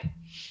gravitate.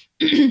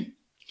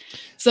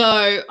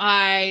 So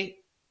I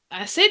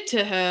said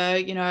to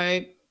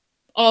her,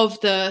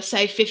 of the,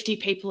 say, 50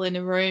 people in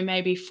the room,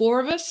 maybe 4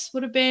 of us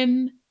would have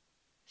been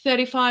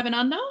 35 and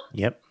under.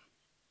 Yep.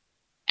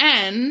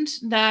 And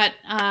that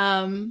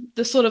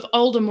the sort of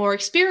older, more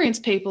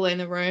experienced people in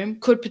the room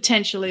could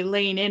potentially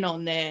lean in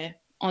on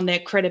their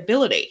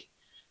credibility,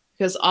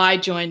 because I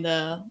joined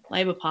the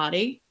Labor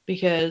Party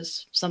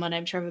because someone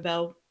named Trevor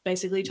Bell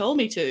basically told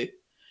me to.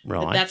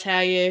 Right. That's how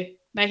you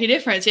make a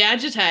difference. You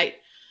agitate.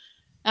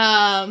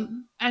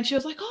 And she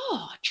was like,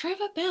 "Oh,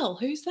 Trevor Bell,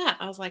 who's that?"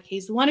 I was like,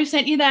 "He's the one who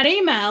sent you that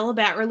email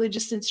about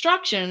religious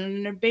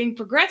instruction and being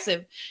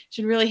progressive. You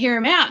should really hear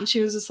him out." And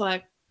she was just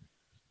like,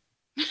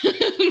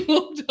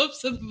 walked up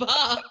to the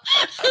bar.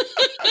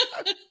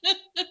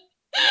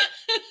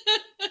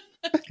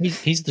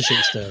 He's the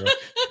shit stirrer.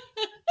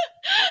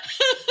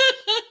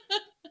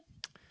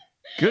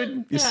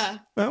 Good. Yeah.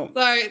 Well,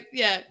 so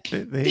yeah.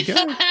 There you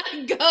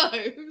go.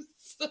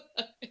 So,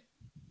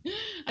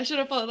 I should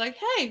have followed like,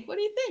 "Hey, what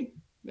do you think?"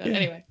 But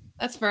anyway,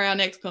 that's for our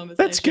next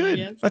conversation. That's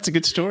good. That's a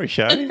good story,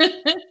 Shae.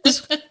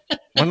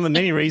 One of the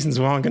many reasons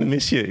why I'm going to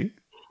miss you.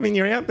 I mean,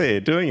 you're out there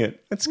doing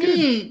it. That's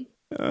good.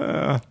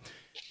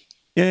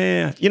 Yeah.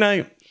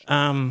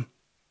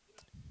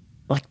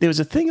 Like there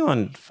was a thing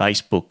on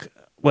Facebook.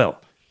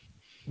 Well,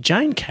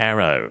 Jane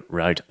Caro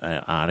wrote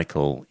an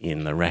article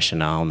in the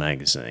Rationale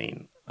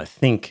magazine, I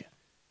think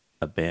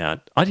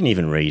about, I didn't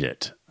even read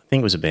it. I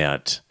think it was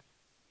about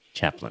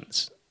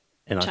chaplains.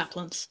 And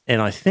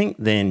I think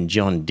then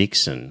John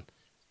Dixon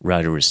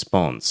wrote a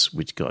response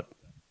which got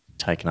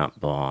taken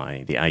up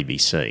by the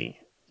ABC.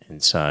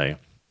 And so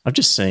I've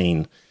just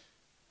seen,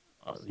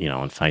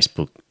 on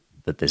Facebook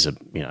that there's a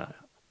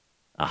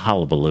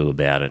hullabaloo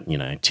about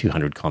it,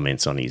 200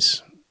 comments on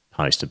his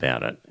post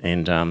about it.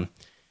 And to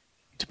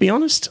be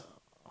honest,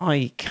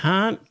 I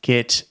can't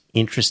get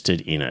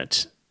interested in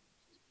it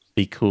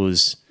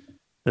because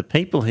the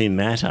people who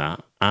matter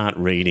aren't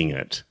reading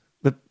it.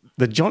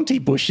 The Jonty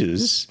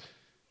Bushes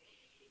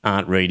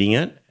aren't reading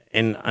it,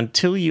 and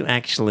until you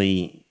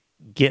actually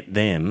get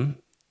them,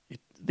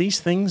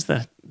 these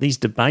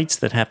debates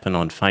that happen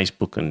on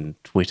Facebook and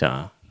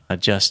Twitter are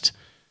just,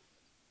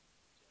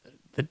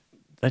 they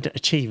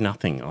achieve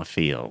nothing, I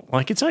feel.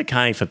 Like, it's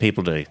okay for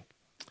people to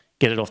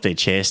get it off their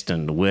chest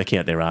and work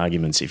out their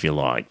arguments if you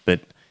like,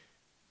 but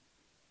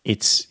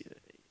it's,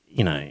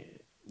 the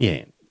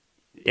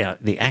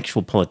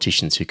actual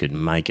politicians who could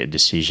make a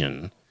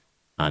decision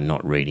are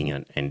not reading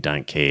it and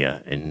don't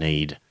care and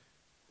need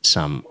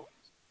some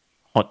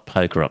hot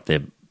poker up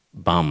their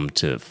bum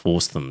to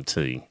force them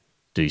to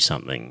do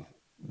something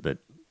that,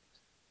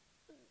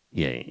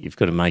 you've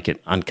got to make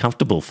it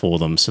uncomfortable for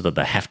them so that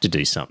they have to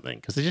do something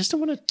because they just don't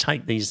want to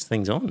take these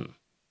things on.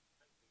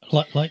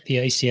 Like the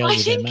ACL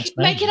with their mass mailings.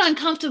 Make it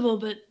uncomfortable,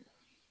 but...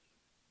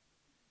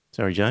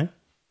 Sorry, Jane?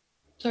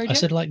 Sorry, I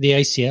said like the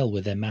ACL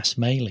with their mass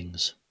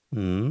mailings.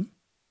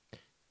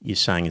 You're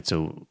saying it's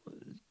a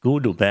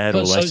good or bad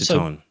or a waste of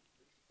time?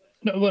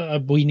 No, well,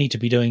 we need to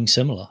be doing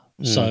similar.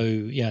 So,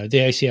 the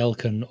ACL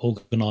can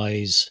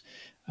organise,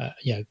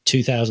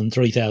 2,000,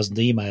 3,000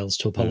 emails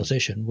to a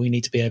politician. We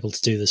need to be able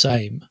to do the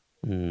same,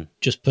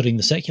 just putting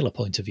the secular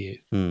point of view,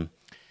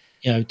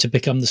 to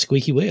become the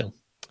squeaky wheel.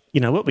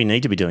 What we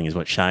need to be doing is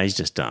what Shae's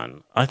just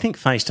done. I think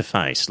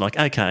face-to-face, like,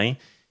 okay,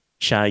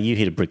 Shae, you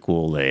hit a brick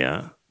wall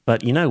there,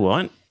 but you know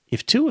what?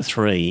 If 2 or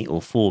 3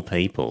 or 4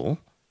 people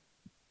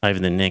over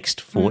the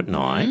next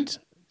fortnight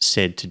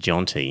said to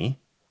Jonty,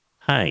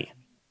 hey,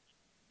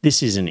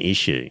 this is an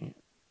issue,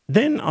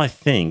 then I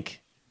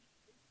think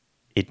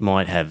it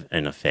might have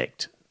an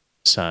effect.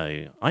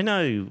 So I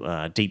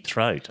know Deep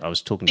Throat, I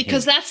was talking to him.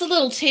 Because that's a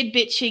little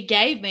tidbit she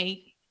gave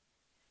me.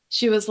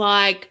 She was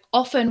like,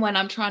 often when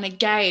I'm trying to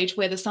gauge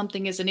whether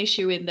something is an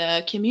issue in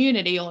the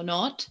community or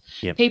not,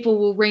 people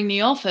will ring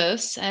the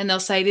office and they'll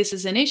say this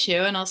is an issue.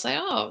 And I'll say,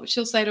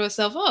 she'll say to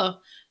herself, I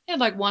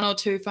had like 1 or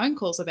 2 phone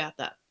calls about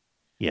that.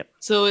 Yep.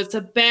 So it's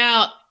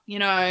about,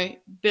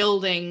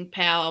 building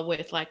power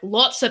with like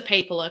lots of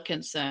people are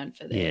concerned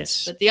for this.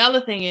 Yes. But the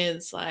other thing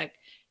is like,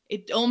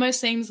 it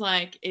almost seems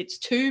like it's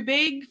too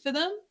big for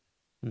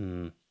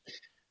them.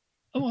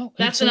 Oh, well,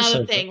 that's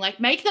another thing. Like,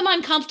 make them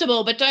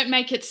uncomfortable, but don't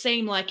make it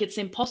seem like it's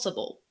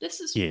impossible. This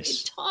is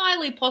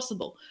entirely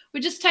possible. We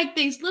just take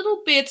these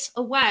little bits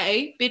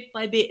away, bit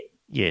by bit.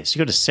 Yes, you've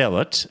got to sell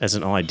it as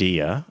an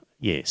idea,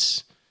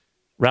 yes,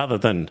 rather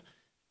than,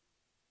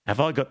 have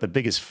I got the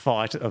biggest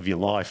fight of your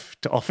life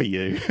to offer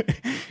you?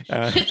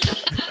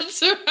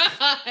 That's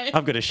right.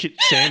 I've got a shit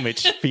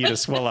sandwich for you to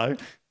swallow.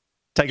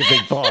 Take a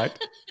big bite.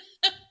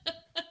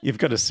 You've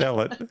got to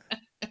sell it.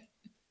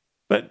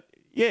 But,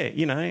 yeah,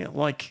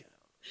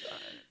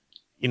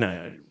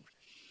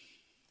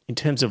 in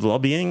terms of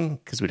lobbying,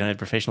 because we don't have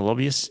professional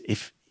lobbyists,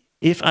 if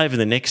over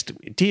the next,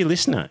 dear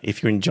listener,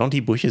 if you're in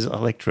Jonty Bush's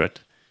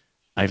electorate,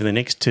 over the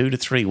next 2 to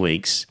 3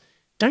 weeks,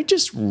 don't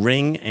just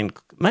ring and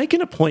make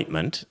an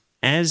appointment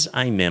as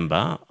a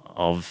member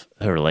of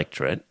her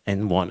electorate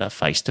and want a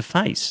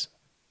face-to-face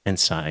and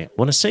say, I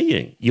want to see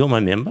you. You're my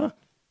member.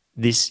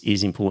 This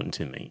is important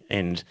to me.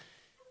 And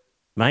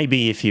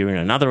maybe if you're in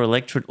another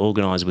electorate,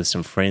 organise with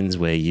some friends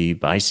where you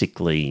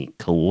basically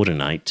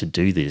coordinate to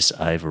do this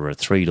over a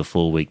 3 to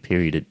 4 week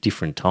period at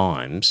different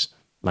times.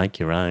 Make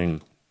your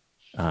own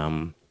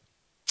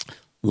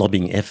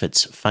lobbying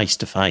efforts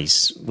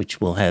face-to-face,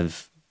 which will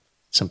have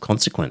some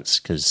consequence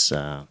because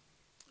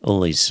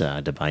all these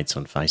debates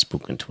on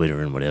Facebook and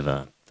Twitter and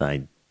whatever,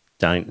 they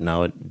don't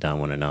know it, don't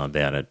want to know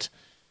about it.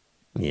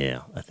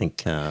 Yeah, I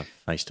think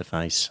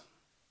face-to-face.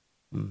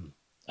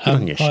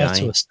 Prior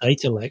to a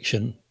state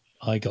election,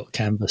 I got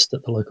canvassed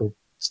at the local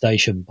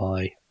station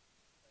by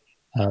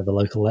the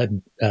local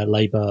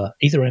Labour,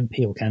 either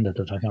MP or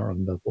candidate, I can't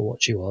remember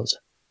what she was.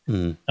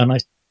 And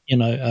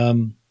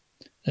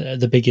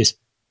the biggest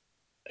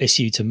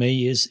issue to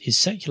me is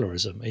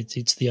secularism.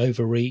 It's the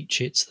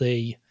overreach. It's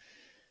the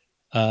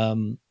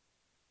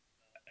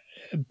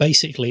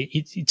basically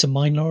it's a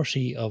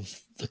minority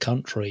of the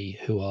country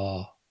who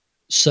are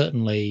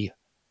certainly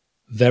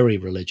very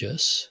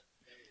religious.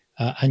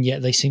 And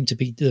yet they seem to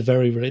be the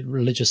very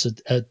religious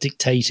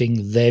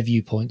dictating their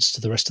viewpoints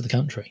to the rest of the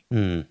country.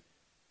 And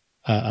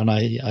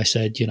I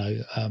said,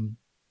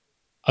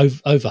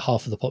 over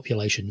half of the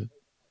population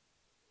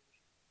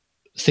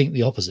think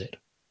the opposite.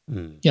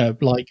 And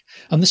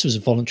this was a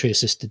voluntary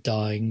assisted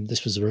dying.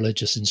 This was a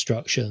religious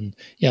instruction.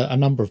 A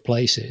number of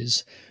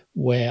places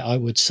where I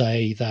would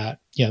say that,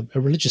 a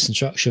religious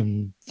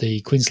instruction,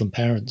 the Queensland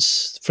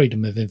Parents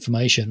Freedom of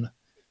Information.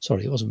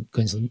 Sorry, it wasn't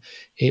Queensland.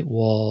 It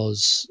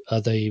was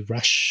the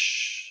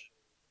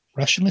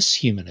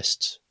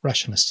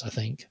rationalists, I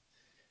think,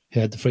 who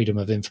had the freedom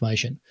of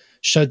information,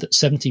 showed that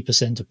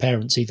 70% of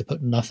parents either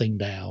put nothing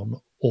down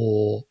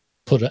or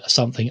put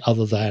something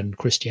other than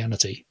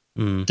Christianity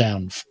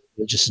down for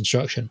religious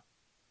instruction.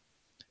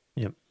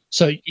 Yep.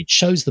 So it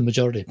shows the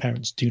majority of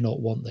parents do not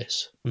want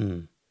this.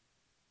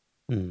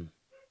 And,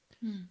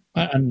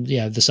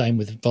 the same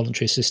with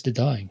voluntary assisted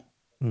dying.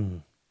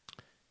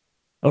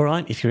 All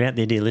right, if you're out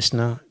there, dear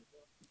listener,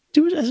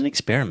 do it as an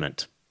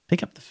experiment.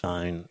 Pick up the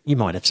phone. You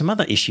might have some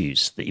other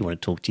issues that you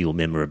want to talk to your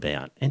member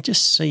about and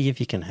just see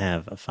if you can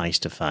have a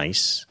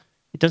face-to-face.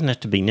 It doesn't have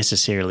to be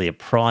necessarily a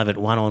private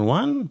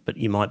one-on-one, but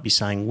you might be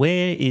saying,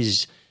 where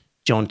is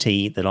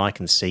Jonty that I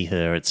can see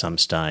her at some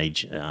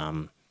stage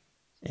and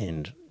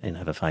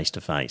have a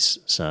face-to-face?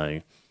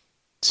 So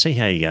see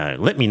how you go.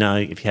 Let me know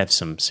if you have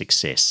some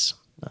success.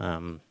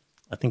 I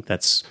think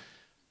that's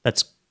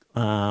what's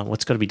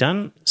got to be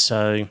done.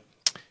 So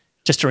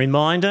just a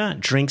reminder,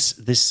 drinks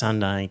this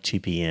Sunday, 2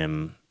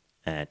 p.m.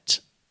 at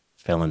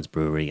Felon's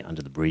Brewery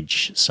under the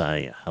bridge.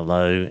 Say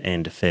hello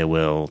and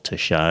farewell to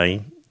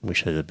Shae.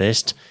 Wish her the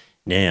best.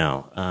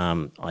 Now,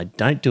 I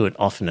don't do it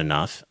often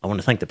enough. I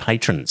want to thank the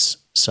patrons.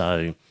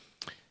 So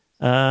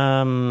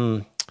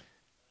let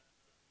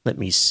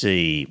me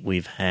see.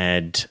 We've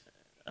had,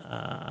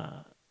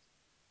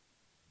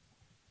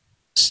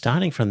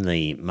 starting from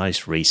the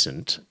most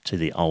recent to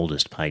the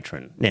oldest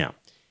patron. Now,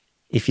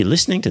 if you're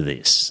listening to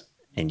this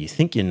and you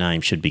think your name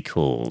should be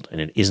called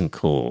and it isn't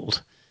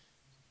called,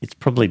 it's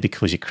probably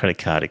because your credit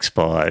card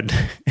expired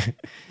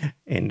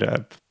and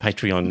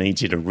Patreon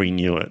needs you to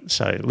renew it.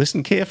 So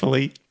listen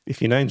carefully.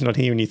 If your name's not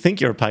here and you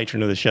think you're a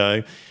patron of the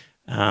show,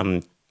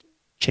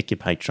 check your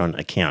Patreon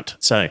account.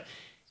 So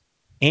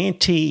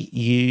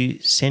Anti-You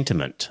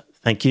Sentiment,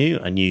 thank you,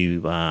 a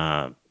new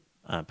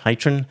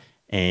patron.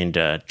 And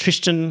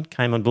Tristan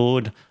came on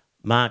board.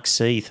 Mark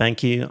C,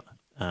 thank you.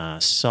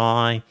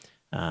 Cy,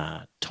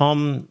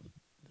 Tom,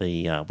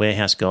 the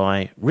warehouse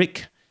guy,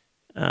 Rick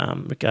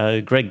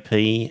O, Greg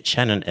P,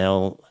 Shannon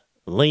L,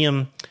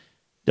 Liam,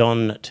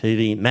 Don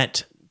Tuvey,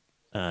 Matt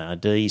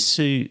D,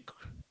 Sue,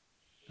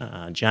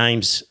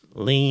 James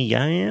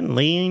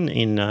Lean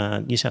in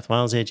New South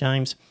Wales there,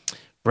 James,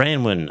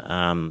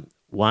 Branwyn,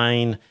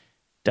 Wayne,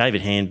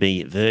 David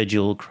Hanby,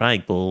 Virgil,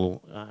 Craig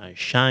Ball,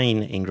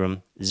 Shane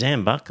Ingram,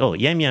 Zambuck,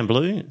 Yam Yam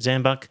Blue,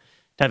 Zambuck,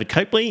 David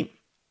Copley,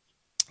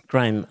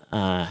 Graham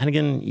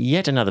Hannigan,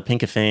 yet another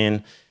Pinker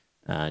fan,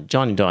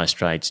 John in Dire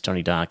Straits,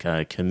 Johnny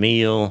Darko,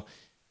 Camille,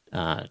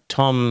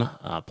 Tom,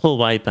 Paul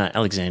Waper,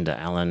 Alexander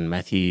Allen,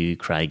 Matthew,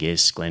 Craig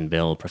S, Glenn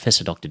Bell,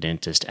 Professor Dr.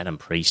 Dentist, Adam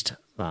Priest,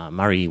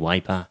 Murray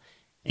Waper,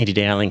 Andy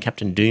Dowling,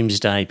 Captain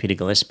Doomsday, Peter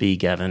Gillespie,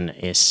 Gavin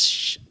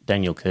S,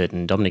 Daniel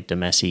Curtin, Dominic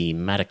Damasi,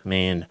 Maddock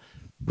Man,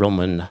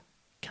 Roman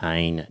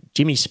Kane,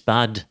 Jimmy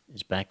Spud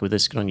is back with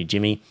us. Good on you,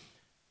 Jimmy.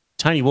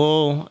 Tony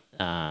Wall,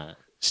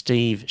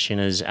 Steve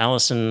Shinners,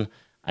 Alison,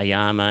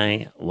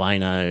 Ayame,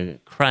 Wayno,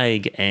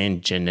 Craig,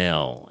 and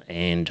Janelle.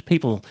 And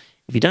people,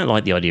 if you don't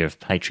like the idea of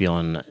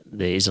Patreon,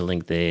 there is a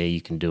link there.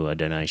 You can do a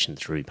donation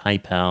through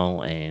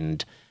PayPal.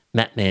 And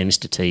Matt Man,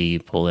 Mr. T,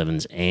 Paul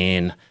Evans,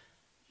 Anne,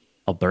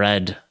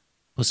 Brad,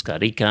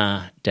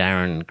 Puskarika,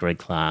 Darren, Greg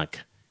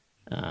Clark,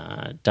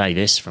 Dave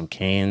S. from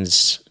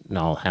Cairns,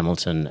 Noel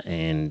Hamilton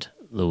and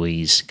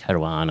Louise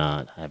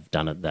Caruana have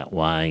done it that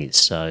way.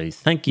 So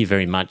thank you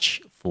very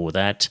much for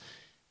that.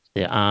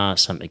 There are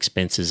some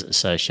expenses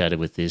associated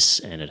with this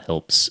and it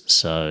helps.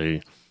 So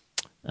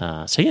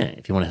yeah,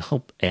 if you want to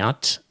help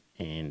out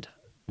and,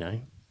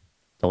 $1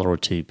 or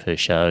 $2 per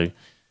show,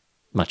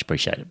 much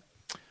appreciated.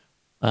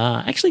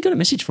 Actually got a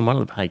message from one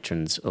of the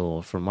patrons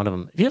or from one of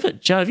them.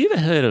 Joe, have you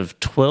ever heard of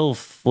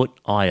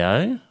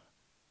 12foot.io?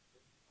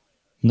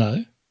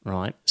 No.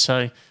 Right.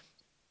 So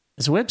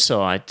there's a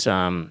website,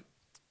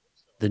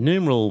 the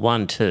numeral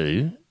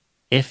 12ft.io.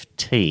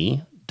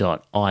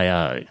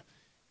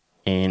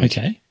 And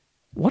Okay.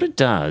 what it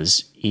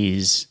does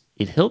is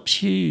it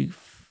helps you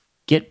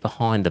get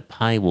behind the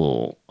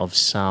paywall of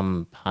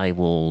some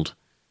paywalled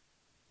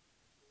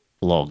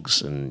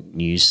blogs and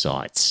news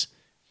sites.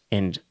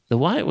 And the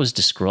way it was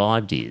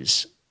described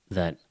is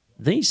that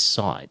these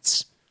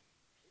sites,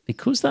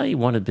 because they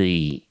want to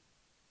be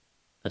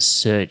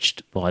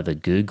searched by the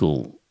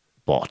Google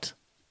bot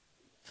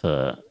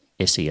for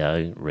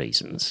SEO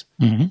reasons,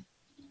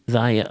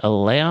 they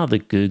allow the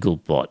Google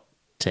bot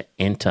to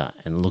enter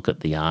and look at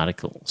the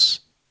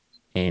articles.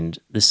 And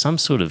there's some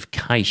sort of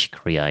cache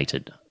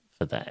created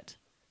for that.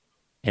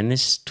 And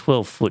this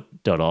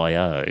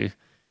 12foot.io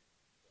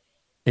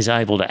is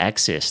able to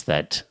access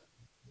that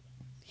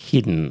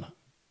hidden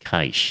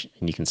cache,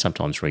 and you can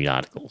sometimes read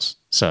articles.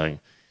 So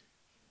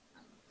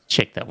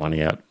check that one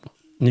out.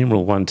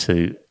 Numeral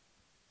 12ft.io.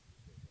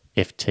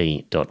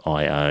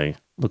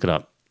 Look it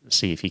up.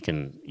 See if you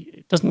can.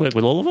 It doesn't work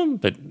with all of them,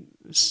 but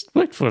it's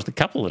worked for the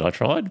couple that I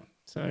tried.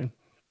 So,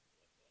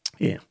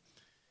 yeah.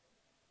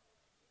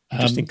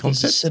 Interesting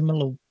concept. There's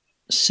a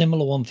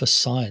similar one for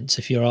science.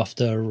 If you're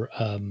after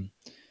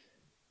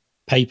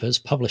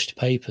published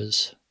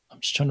papers, I'm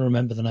just trying to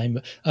remember the name.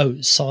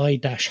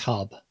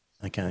 Sci-Hub.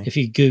 Okay. If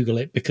you Google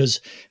it,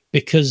 because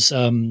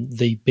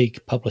the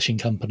big publishing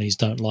companies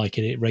don't like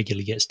it, it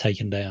regularly gets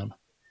taken down.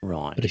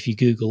 Right. But if you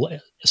Google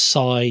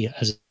Sci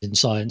as in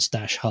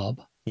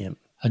science-hub, yep,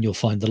 and you'll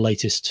find the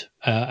latest,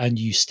 and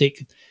you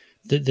stick.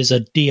 There's a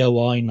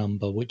DOI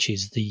number, which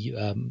is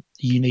the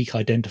unique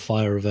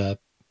identifier of a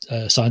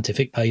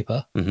scientific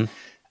paper,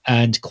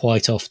 and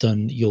quite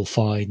often you'll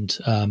find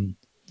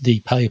the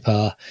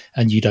paper,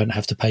 and you don't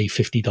have to pay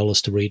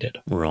 $50 to read it.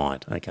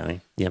 Right. Okay.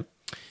 Yep.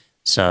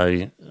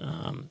 So,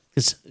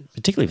 it's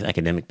particularly with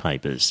academic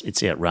papers,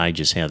 it's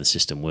outrageous how the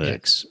system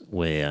works.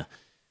 Where,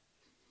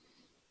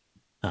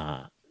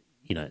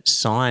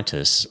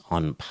 scientists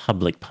on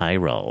public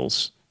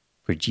payrolls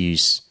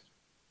produce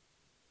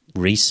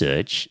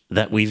research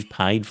that we've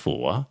paid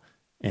for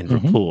and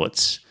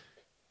reports,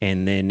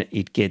 and then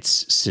it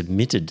gets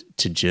submitted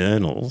to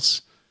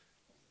journals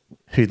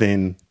who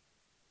then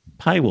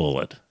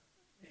paywall it.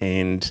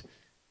 And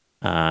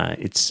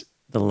it's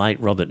the late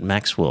Robert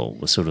Maxwell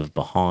was sort of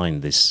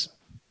behind this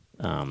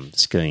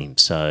scheme.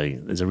 So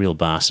there's a real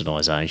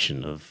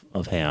bastardisation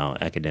of how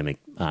academic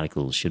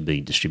articles should be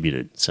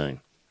distributed. So,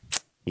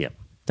 yeah,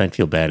 don't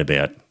feel bad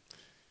about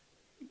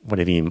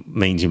whatever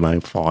means you may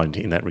find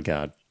in that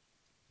regard.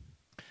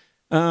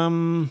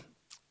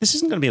 This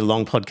isn't going to be a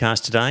long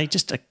podcast today.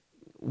 Just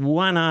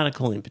one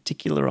article in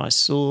particular I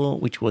saw,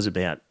 which was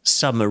about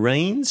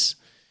submarines.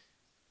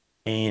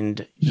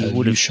 And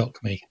you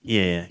shock me.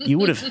 Yeah, you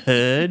would have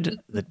heard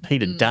that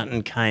Peter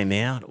Dutton came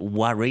out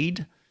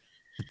worried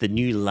that the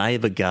new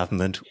Labor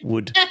government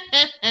would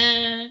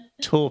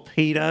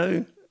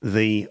torpedo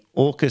the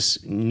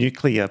AUKUS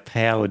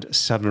nuclear-powered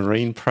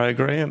submarine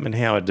program, and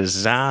how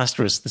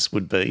disastrous this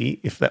would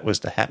be if that was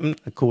to happen,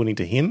 according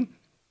to him.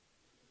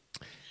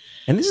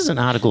 And this is an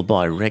article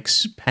by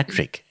Rex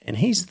Patrick, and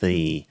he's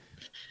the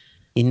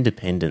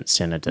independent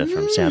senator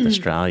from South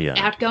Australia.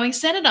 Outgoing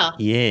senator.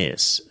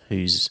 Yes,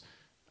 who's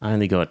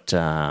only got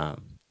a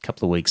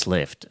couple of weeks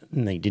left,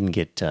 and he didn't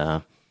get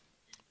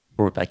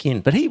brought back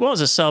in. But he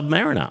was a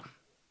submariner.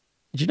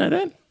 Did you know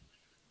that?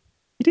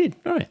 He did,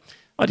 right.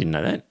 I didn't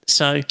know that.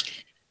 So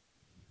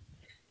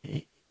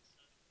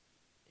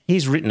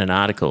he's written an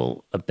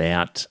article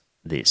about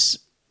this,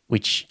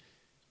 which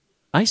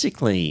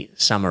basically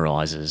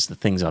summarises the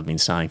things I've been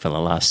saying for the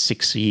last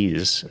 6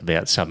 years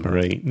about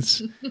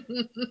submarines.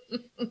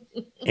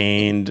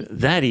 And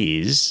that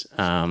is,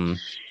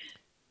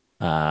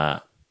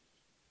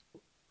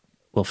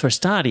 well, for a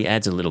start, he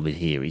adds a little bit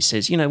here. He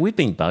says, we've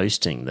been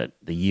boasting that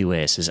the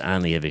US has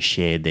only ever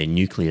shared their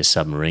nuclear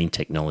submarine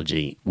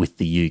technology with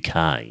the UK,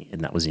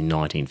 and that was in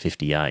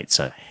 1958.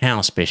 So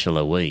how special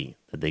are we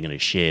that they're going to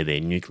share their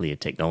nuclear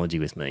technology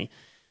with me?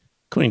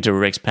 According to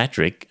Rex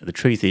Patrick, the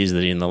truth is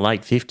that in the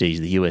late 50s,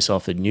 the US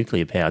offered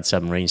nuclear-powered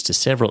submarines to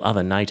several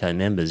other NATO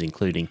members,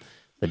 including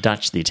the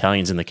Dutch, the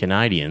Italians and the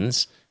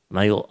Canadians, and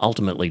they all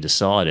ultimately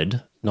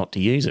decided not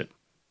to use it.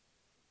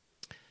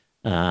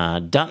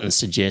 Dutton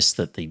suggests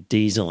that the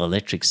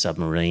diesel-electric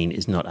submarine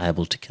is not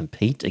able to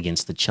compete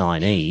against the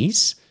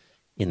Chinese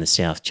in the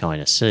South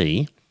China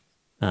Sea,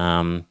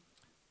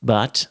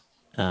 but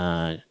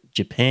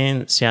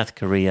Japan, South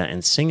Korea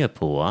and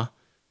Singapore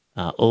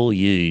all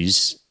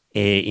use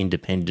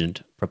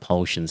air-independent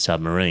propulsion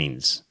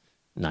submarines,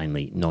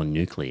 namely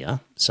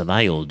non-nuclear. So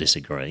they all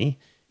disagree.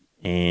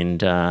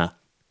 And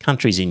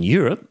countries in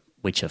Europe,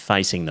 which are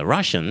facing the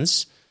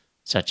Russians,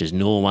 such as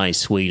Norway,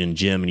 Sweden,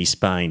 Germany,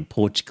 Spain,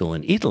 Portugal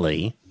and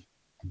Italy,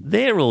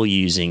 they're all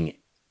using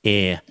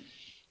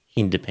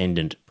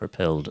air-independent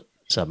propelled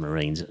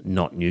submarines,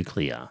 not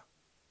nuclear.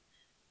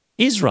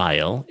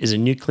 Israel is a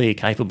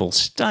nuclear-capable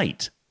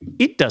state.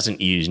 It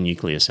doesn't use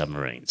nuclear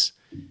submarines.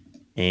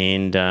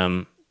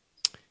 And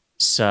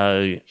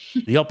so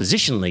the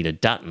opposition leader,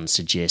 Dutton,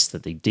 suggests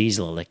that the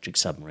diesel-electric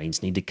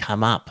submarines need to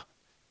come up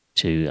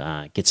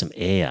to get some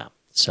air.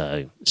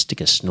 So stick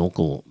a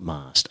snorkel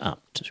mast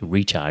up to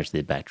recharge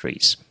their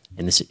batteries,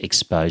 and this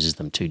exposes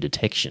them to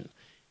detection.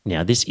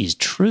 Now, this is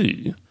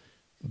true,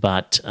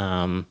 but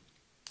the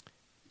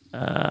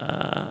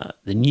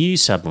new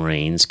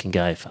submarines can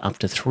go for up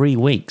to 3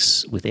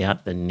 weeks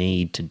without the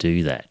need to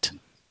do that.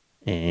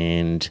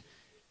 And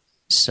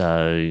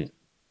so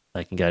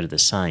they can go to the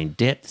same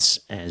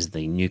depths as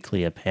the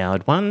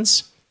nuclear-powered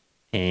ones,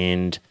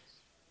 and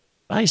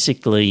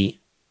basically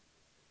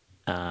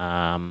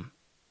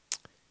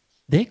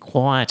they're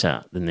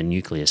quieter than the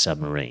nuclear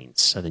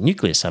submarines. So the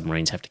nuclear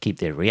submarines have to keep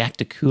their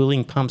reactor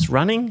cooling pumps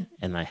running,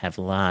 and they have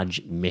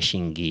large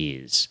meshing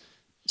gears.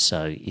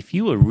 So if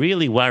you were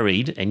really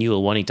worried and you were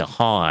wanting to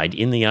hide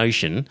in the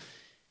ocean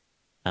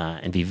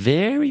and be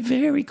very,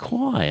 very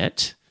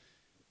quiet,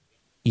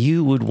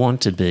 you would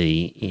want to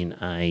be in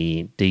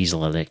a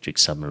diesel-electric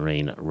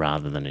submarine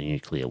rather than a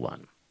nuclear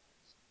one.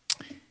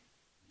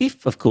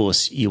 If, of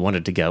course, you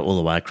wanted to go all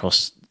the way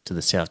across to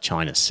the South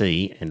China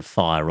Sea and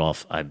fire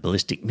off a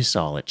ballistic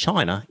missile at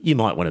China, you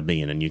might want to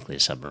be in a nuclear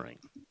submarine.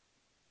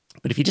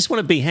 But if you just want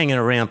to be hanging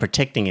around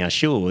protecting our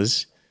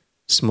shores,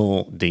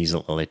 small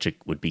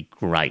diesel-electric would be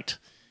great.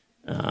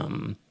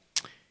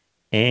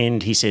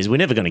 And he says we're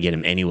never going to get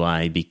them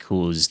anyway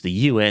because the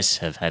US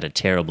have had a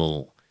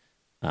terrible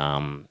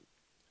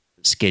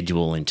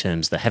schedule in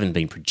terms they haven't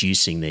been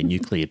producing their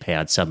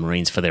nuclear-powered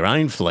submarines for their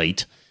own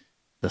fleet.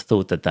 The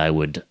thought that they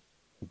would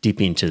dip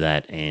into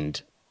that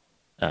and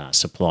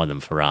supply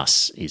them for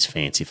us is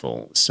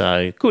fanciful.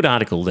 So good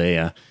article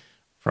there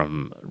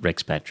from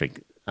Rex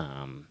Patrick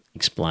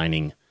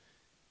explaining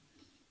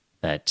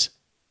that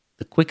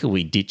the quicker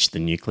we ditch the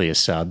nuclear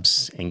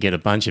subs and get a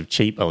bunch of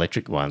cheap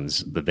electric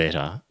ones, the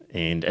better.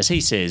 And as he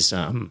says,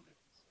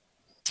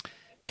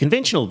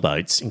 conventional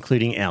boats,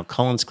 including our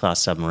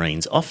Collins-class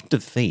submarines, often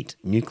defeat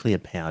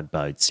nuclear-powered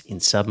boats in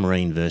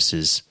submarine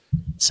versus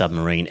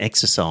submarine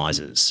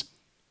exercises.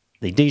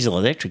 The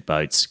diesel-electric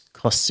boats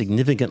cost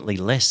significantly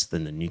less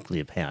than the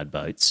nuclear-powered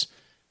boats.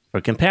 For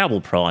a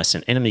comparable price,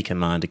 an enemy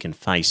commander can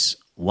face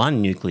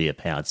one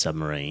nuclear-powered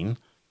submarine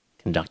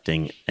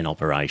conducting an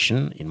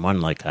operation in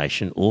one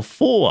location or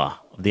 4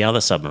 of the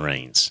other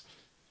submarines.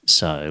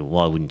 So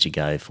why wouldn't you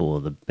go for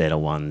the better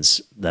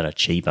ones that are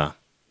cheaper?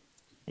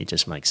 It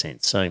just makes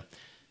sense. So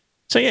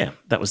yeah,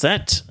 that was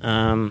that.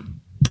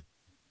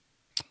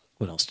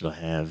 What else did I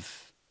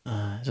have?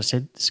 As I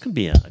said, this could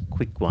be a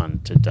quick one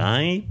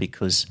today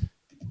because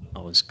I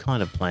was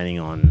kind of planning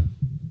on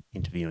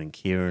interviewing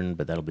Kieran,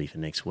 but that'll be for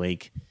next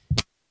week.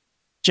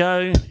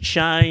 Joe,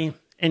 Shae,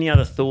 any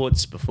other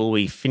thoughts before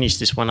we finish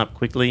this one up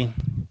quickly?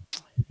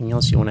 Anything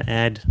else you want to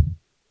add?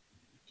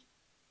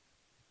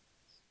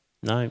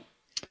 No?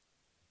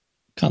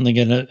 Can't think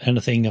of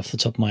anything off the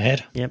top of my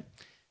head. Yep.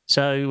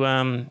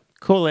 So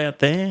call out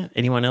there.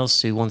 Anyone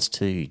else who wants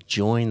to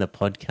join the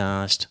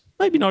podcast,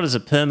 maybe not as a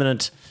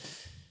permanent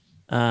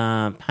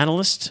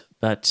panelist,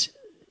 but,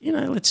 you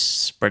know, let's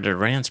spread it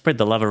around, spread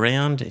the love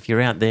around. If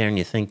you're out there and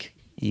you think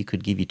you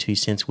could give you 2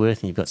 cents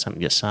worth and you've got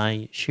something to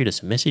say, shoot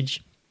us a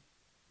message.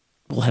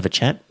 We'll have a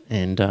chat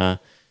and have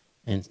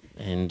a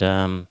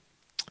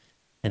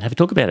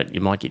talk about it. You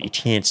might get your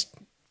chance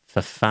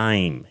for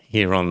fame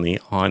here on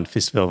the Iron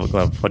Fist Velvet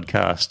Glove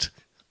podcast.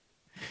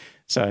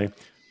 So,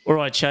 all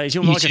right, Shae, is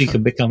your microphone... You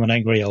can become an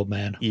angry old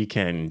man. You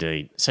can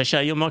indeed. So,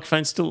 Shae, your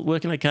microphone's still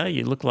working okay?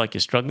 You look like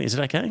you're struggling. Is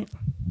it okay?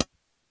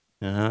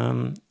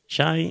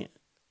 Shae,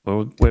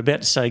 well, we're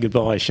about to say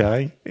goodbye,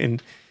 Shae,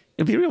 and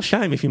it'll be a real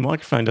shame if your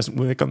microphone doesn't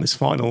work on this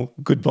final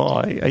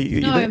goodbye.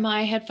 No,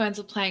 my headphones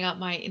are playing up.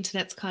 My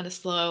internet's kind of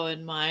slow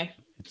and my...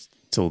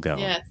 It's all going.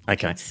 Yeah.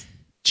 Okay.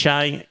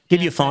 Shae,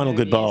 give your final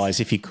goodbyes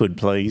if you could,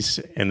 please,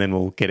 and then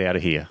we'll get out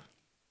of here.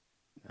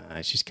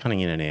 She's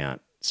cutting in and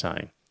out. So,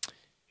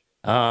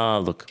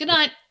 look. Good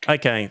night.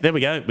 Okay, there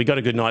we go. We got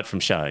a good night from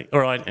Shae. All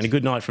right, and a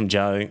good night from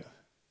Joe.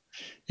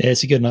 Yeah,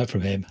 it's a good night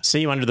from him. See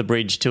you under the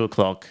bridge,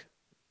 2:00.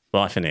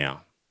 Bye for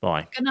now.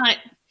 Bye. Good night.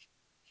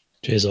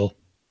 Cheers all.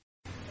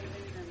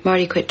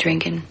 Marty quit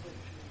drinking.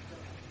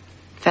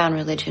 Found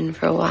religion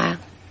for a while.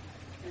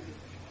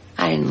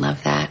 I didn't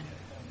love that.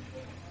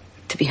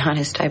 To be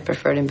honest, I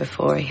preferred him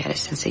before. He had a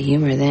sense of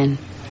humor then.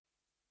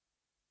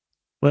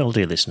 Well,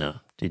 dear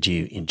listener, did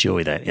you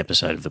enjoy that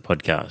episode of the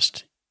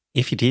podcast?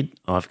 If you did,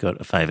 I've got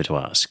a favour to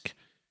ask.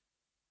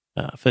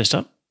 First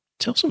up,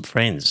 tell some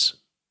friends.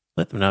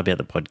 Let them know about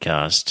the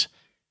podcast.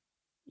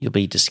 You'll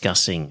be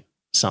discussing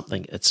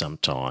something at some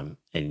time,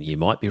 and you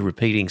might be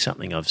repeating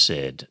something I've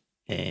said.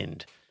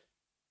 And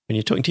when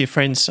you're talking to your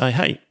friends, say,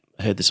 hey,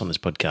 I heard this on this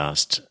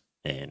podcast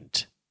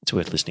and it's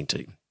worth listening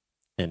to.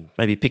 And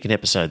maybe pick an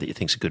episode that you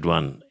think's a good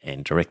one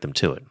and direct them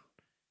to it.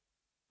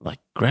 Like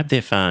grab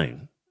their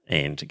phone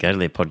and go to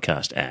their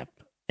podcast app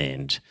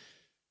and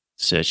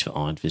search for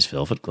Iron Fist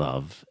Velvet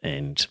Glove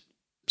and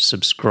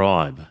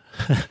subscribe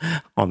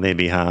on their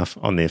behalf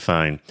on their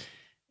phone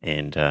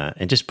and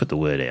just put the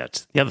word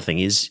out. The other thing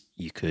is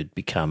you could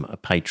become a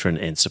patron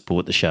and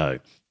support the show.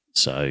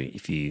 So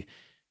if you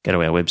go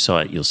to our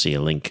website, you'll see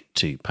a link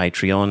to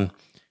Patreon,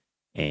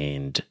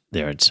 and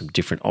there are some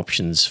different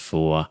options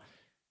for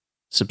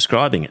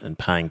subscribing and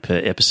paying per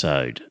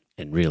episode.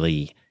 And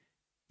really,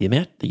 the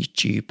amount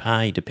that you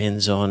pay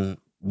depends on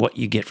what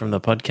you get from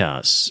the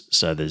podcast.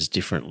 So there's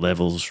different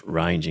levels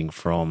ranging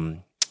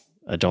from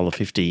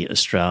 $1.50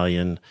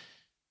 Australian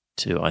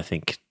to, I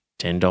think,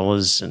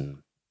 $10 and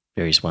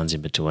various ones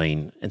in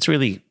between. It's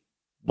really,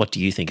 what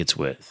do you think it's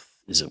worth?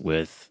 Is it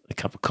worth a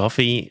cup of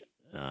coffee?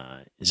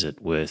 Is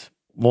it worth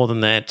more than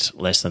that,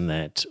 less than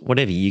that?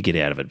 Whatever you get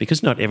out of it,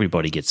 because not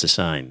everybody gets the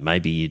same.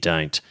 Maybe you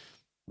don't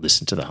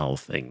listen to the whole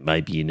thing.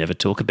 Maybe you never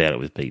talk about it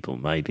with people.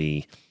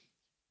 Maybe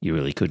you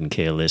really couldn't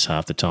care less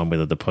half the time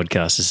whether the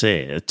podcast is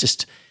there.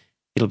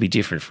 It'll be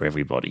different for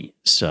everybody.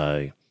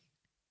 So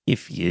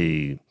if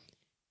you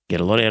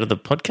get a lot out of the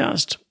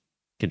podcast,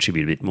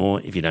 contribute a bit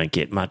more. If you don't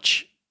get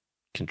much,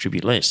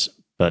 contribute less.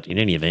 But in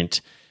any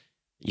event,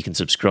 you can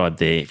subscribe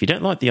there. If you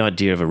don't like the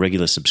idea of a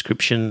regular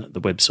subscription, the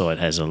website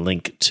has a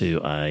link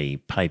to a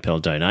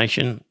PayPal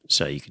donation.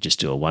 So you could just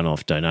do a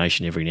one-off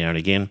donation every now and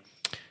again.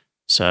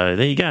 So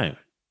there you go.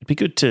 It'd be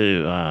good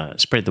to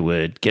spread the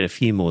word, get a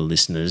few more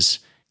listeners,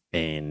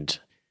 and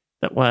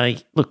that way,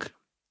 look,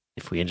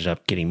 if we ended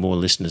up getting more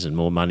listeners and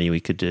more money, we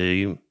could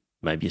do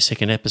maybe a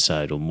second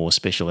episode or more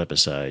special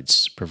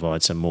episodes,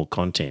 provide some more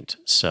content.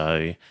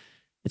 So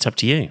it's up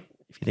to you.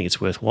 If you think it's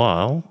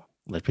worthwhile,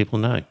 let people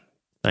know.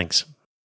 Thanks.